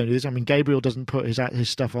artists who don't do this. I mean, Gabriel doesn't put his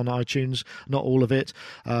stuff on iTunes, not all of it.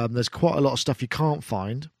 There's quite a lot of stuff you can't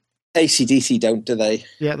find. AC/DC don't, do they?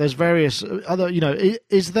 Yeah, there's various other,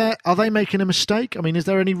 are they making a mistake? I mean, is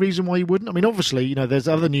there any reason why you wouldn't? I mean, obviously, there's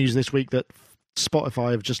other news this week that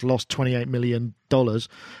Spotify have just lost $28 million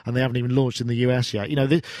and they haven't even launched in the US yet.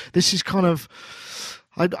 This is kind of,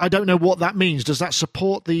 I don't know what that means. Does that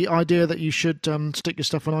support the idea that you should stick your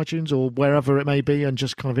stuff on iTunes or wherever it may be and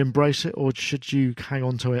just kind of embrace it, or should you hang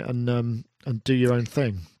on to it and do your own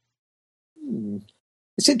thing?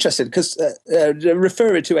 It's interesting because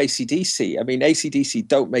referring to AC/DC, I mean, AC/DC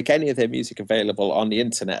don't make any of their music available on the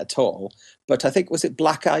internet at all. But I think, was it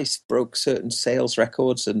Black Ice broke certain sales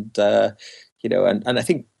records, and and I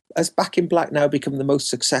think has Back in Black now become the most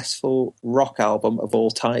successful rock album of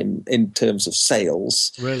all time in terms of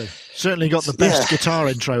sales? Really? Certainly got the best guitar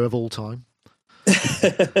intro of all time.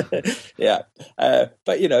 Yeah.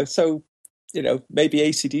 But, so, maybe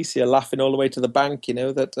AC/DC are laughing all the way to the bank,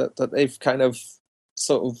 that they've kind of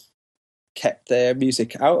sort of kept their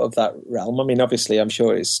music out of that realm. I mean, obviously, I'm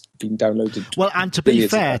sure it's been downloaded. Well, and to be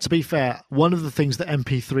fair, one of the things that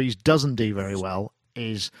MP3s doesn't do very well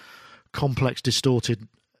is complex, distorted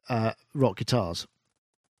rock guitars,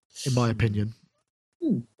 in my opinion.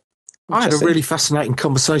 I had a really fascinating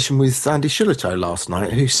conversation with Andy Shillito last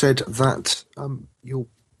night, who said that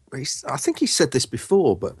I think he said this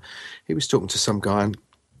before, but he was talking to some guy and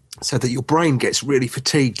said that your brain gets really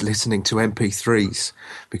fatigued listening to MP3s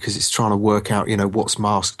because it's trying to work out, what's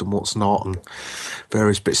masked and what's not and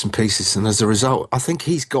various bits and pieces. And as a result, I think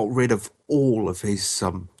he's got rid of all of his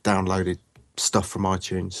downloaded stuff from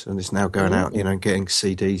iTunes and is now going out, and getting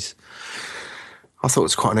CDs. I thought it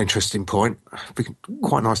was quite an interesting point. It'd be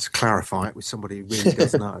quite nice to clarify it with somebody who really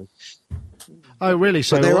does know. Oh, really?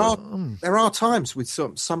 So But there are times with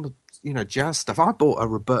some jazz stuff. I bought a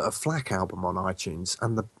Roberta Flack album on iTunes,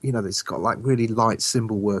 and it's got like really light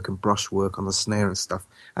cymbal work and brush work on the snare and stuff,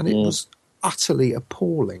 and it was utterly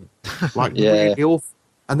appalling, like really awful.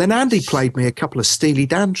 And then Andy played me a couple of Steely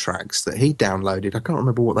Dan tracks that he downloaded. I can't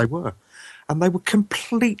remember what they were, and they were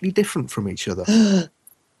completely different from each other.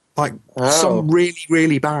 Like some really,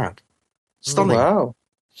 really bad. Stunning. Wow.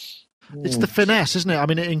 It's the finesse, isn't it? I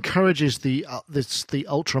mean, it encourages the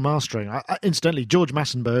ultra mastering. Incidentally, George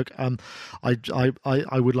Massenberg,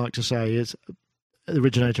 I would like to say, is the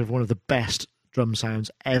originator of one of the best drum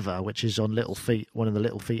sounds ever, which is on Little Feat, one of the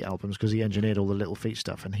Little Feat albums, because he engineered all the Little Feat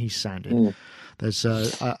stuff, and he sounded. There's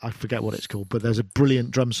I forget what it's called, but there's a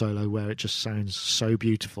brilliant drum solo where it just sounds so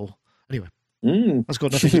beautiful. Anyway, that's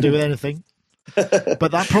got nothing to do with anything.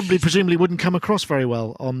 But that presumably wouldn't come across very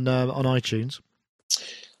well on iTunes.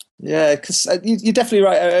 Yeah, because you're definitely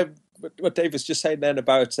right. What Dave was just saying then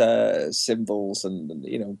about cymbals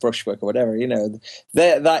and brushwork or whatever.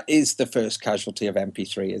 That is the first casualty of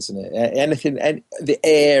MP3, isn't it? Anything, the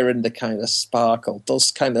air and the kind of sparkle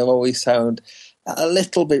does kind of always sound a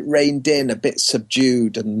little bit reined in, a bit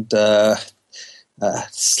subdued, and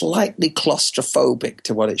slightly claustrophobic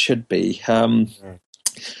to what it should be. And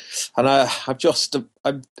I'm just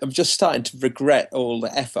starting to regret all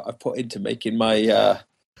the effort I've put into making my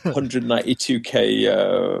 192k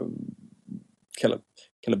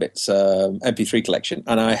kilobits MP3 collection,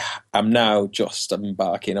 and I am now just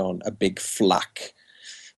embarking on a big FLAC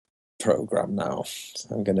program now.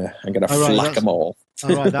 So I'm gonna FLAC them all.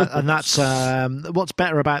 All right, and that's what's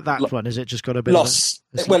better about that one? Is it just got a bit loss?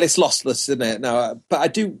 Well, it's lossless, isn't it? No,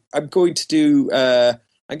 but I'm going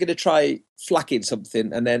to try flacking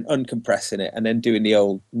something and then uncompressing it and then doing the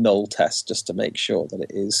old null test just to make sure that it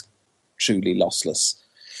is truly lossless.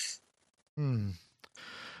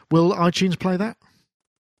 Will iTunes play that?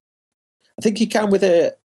 I think you can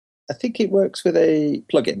I think it works with a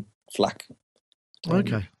plugin, FLAC.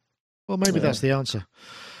 Okay. Well, maybe that's the answer.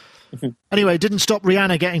 Anyway, it didn't stop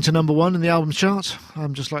Rihanna getting to number one in the album chart,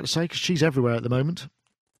 I'm just like to say, because she's everywhere at the moment.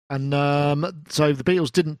 And so the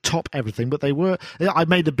Beatles didn't top everything, but they were. I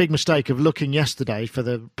made the big mistake of looking yesterday for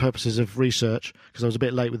the purposes of research, because I was a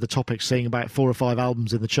bit late with the topic, seeing about 4 or 5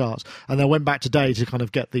 albums in the charts. And I went back today to kind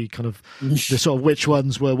of get the sort of which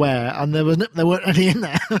ones were where, and there weren't any in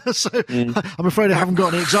there. So I'm afraid I haven't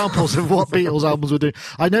got any examples of what Beatles albums were doing.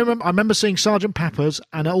 I remember seeing Sgt. Pepper's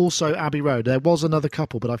and also Abbey Road. There was another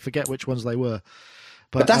couple, but I forget which ones they were.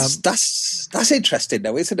 But that's interesting,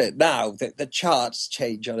 though, isn't it? Now that the charts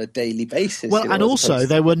change on a daily basis. Well, and also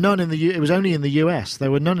there were none in it was only in the US.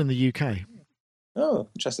 There were none in the UK. Oh,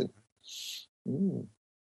 interesting.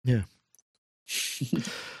 Yeah.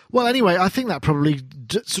 Well, anyway, I think that probably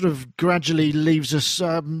sort of gradually leaves us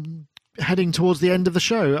heading towards the end of the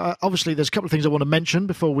show. Obviously, there's a couple of things I want to mention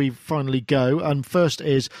before we finally go. And first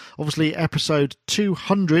is, obviously, episode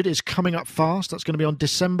 200 is coming up fast. That's going to be on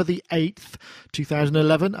December the 8th,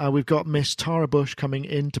 2011. We've got Miss Tara Bush coming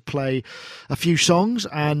in to play a few songs,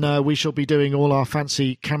 and we shall be doing all our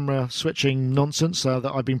fancy camera switching nonsense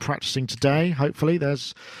that I've been practicing today. Hopefully,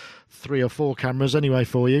 there's 3 or 4 cameras anyway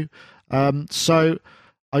for you. So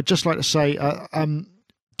I'd just like to say...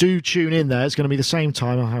 do tune in there. It's going to be the same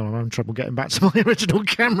time. Oh, I'm having trouble getting back to my original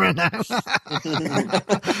camera now.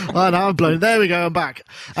 Oh, no, I'm blown. There we go. I'm back.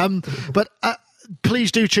 But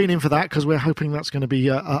please do tune in for that, because we're hoping that's going to be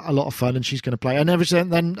a lot of fun, and she's going to play. And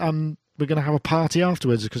then we're going to have a party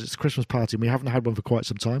afterwards, because it's a Christmas party, and we haven't had one for quite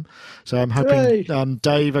some time. So I'm hoping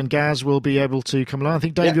Dave and Gaz will be able to come along. I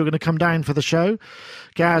think, Dave, you're going to come down for the show.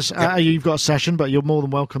 Gaz, you've got a session, but you're more than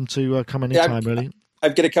welcome to come anytime, really.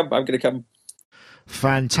 I'm going to come.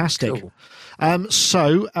 Fantastic. Cool.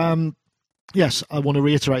 Yes, I want to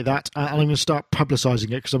reiterate that, and I'm going to start publicising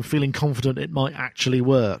it, because I'm feeling confident it might actually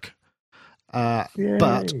work.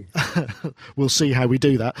 But we'll see how we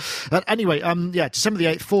do that. Anyway, December the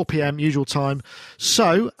 8th, 4 p.m, usual time.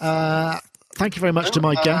 So, thank you very much to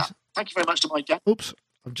my guest. Oops.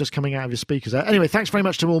 I'm just coming out of your speakers there. Anyway, thanks very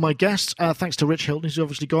much to all my guests. Thanks to Rich Hilton, who's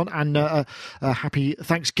obviously gone. And happy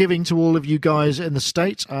Thanksgiving to all of you guys in the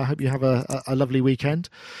States. I hope you have a lovely weekend.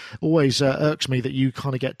 Always irks me that you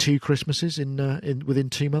kind of get 2 Christmases in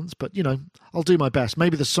within 2 months. But, I'll do my best.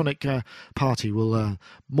 Maybe the Sonic party will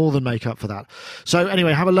more than make up for that. So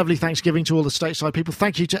anyway, have a lovely Thanksgiving to all the stateside people.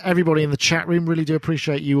 Thank you to everybody in the chat room. Really do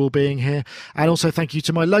appreciate you all being here. And also thank you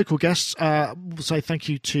to my local guests. We'll say thank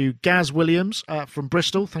you to Gaz Williams from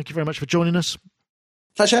Bristol. Thank you very much for joining us.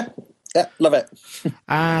 Pleasure. Yeah, love it.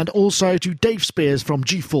 And also to Dave Spears from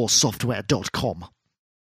GeForceSoftware.com.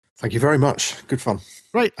 Thank you very much. Good fun.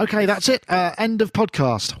 Right, okay, that's it. End of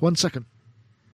podcast. 1 second.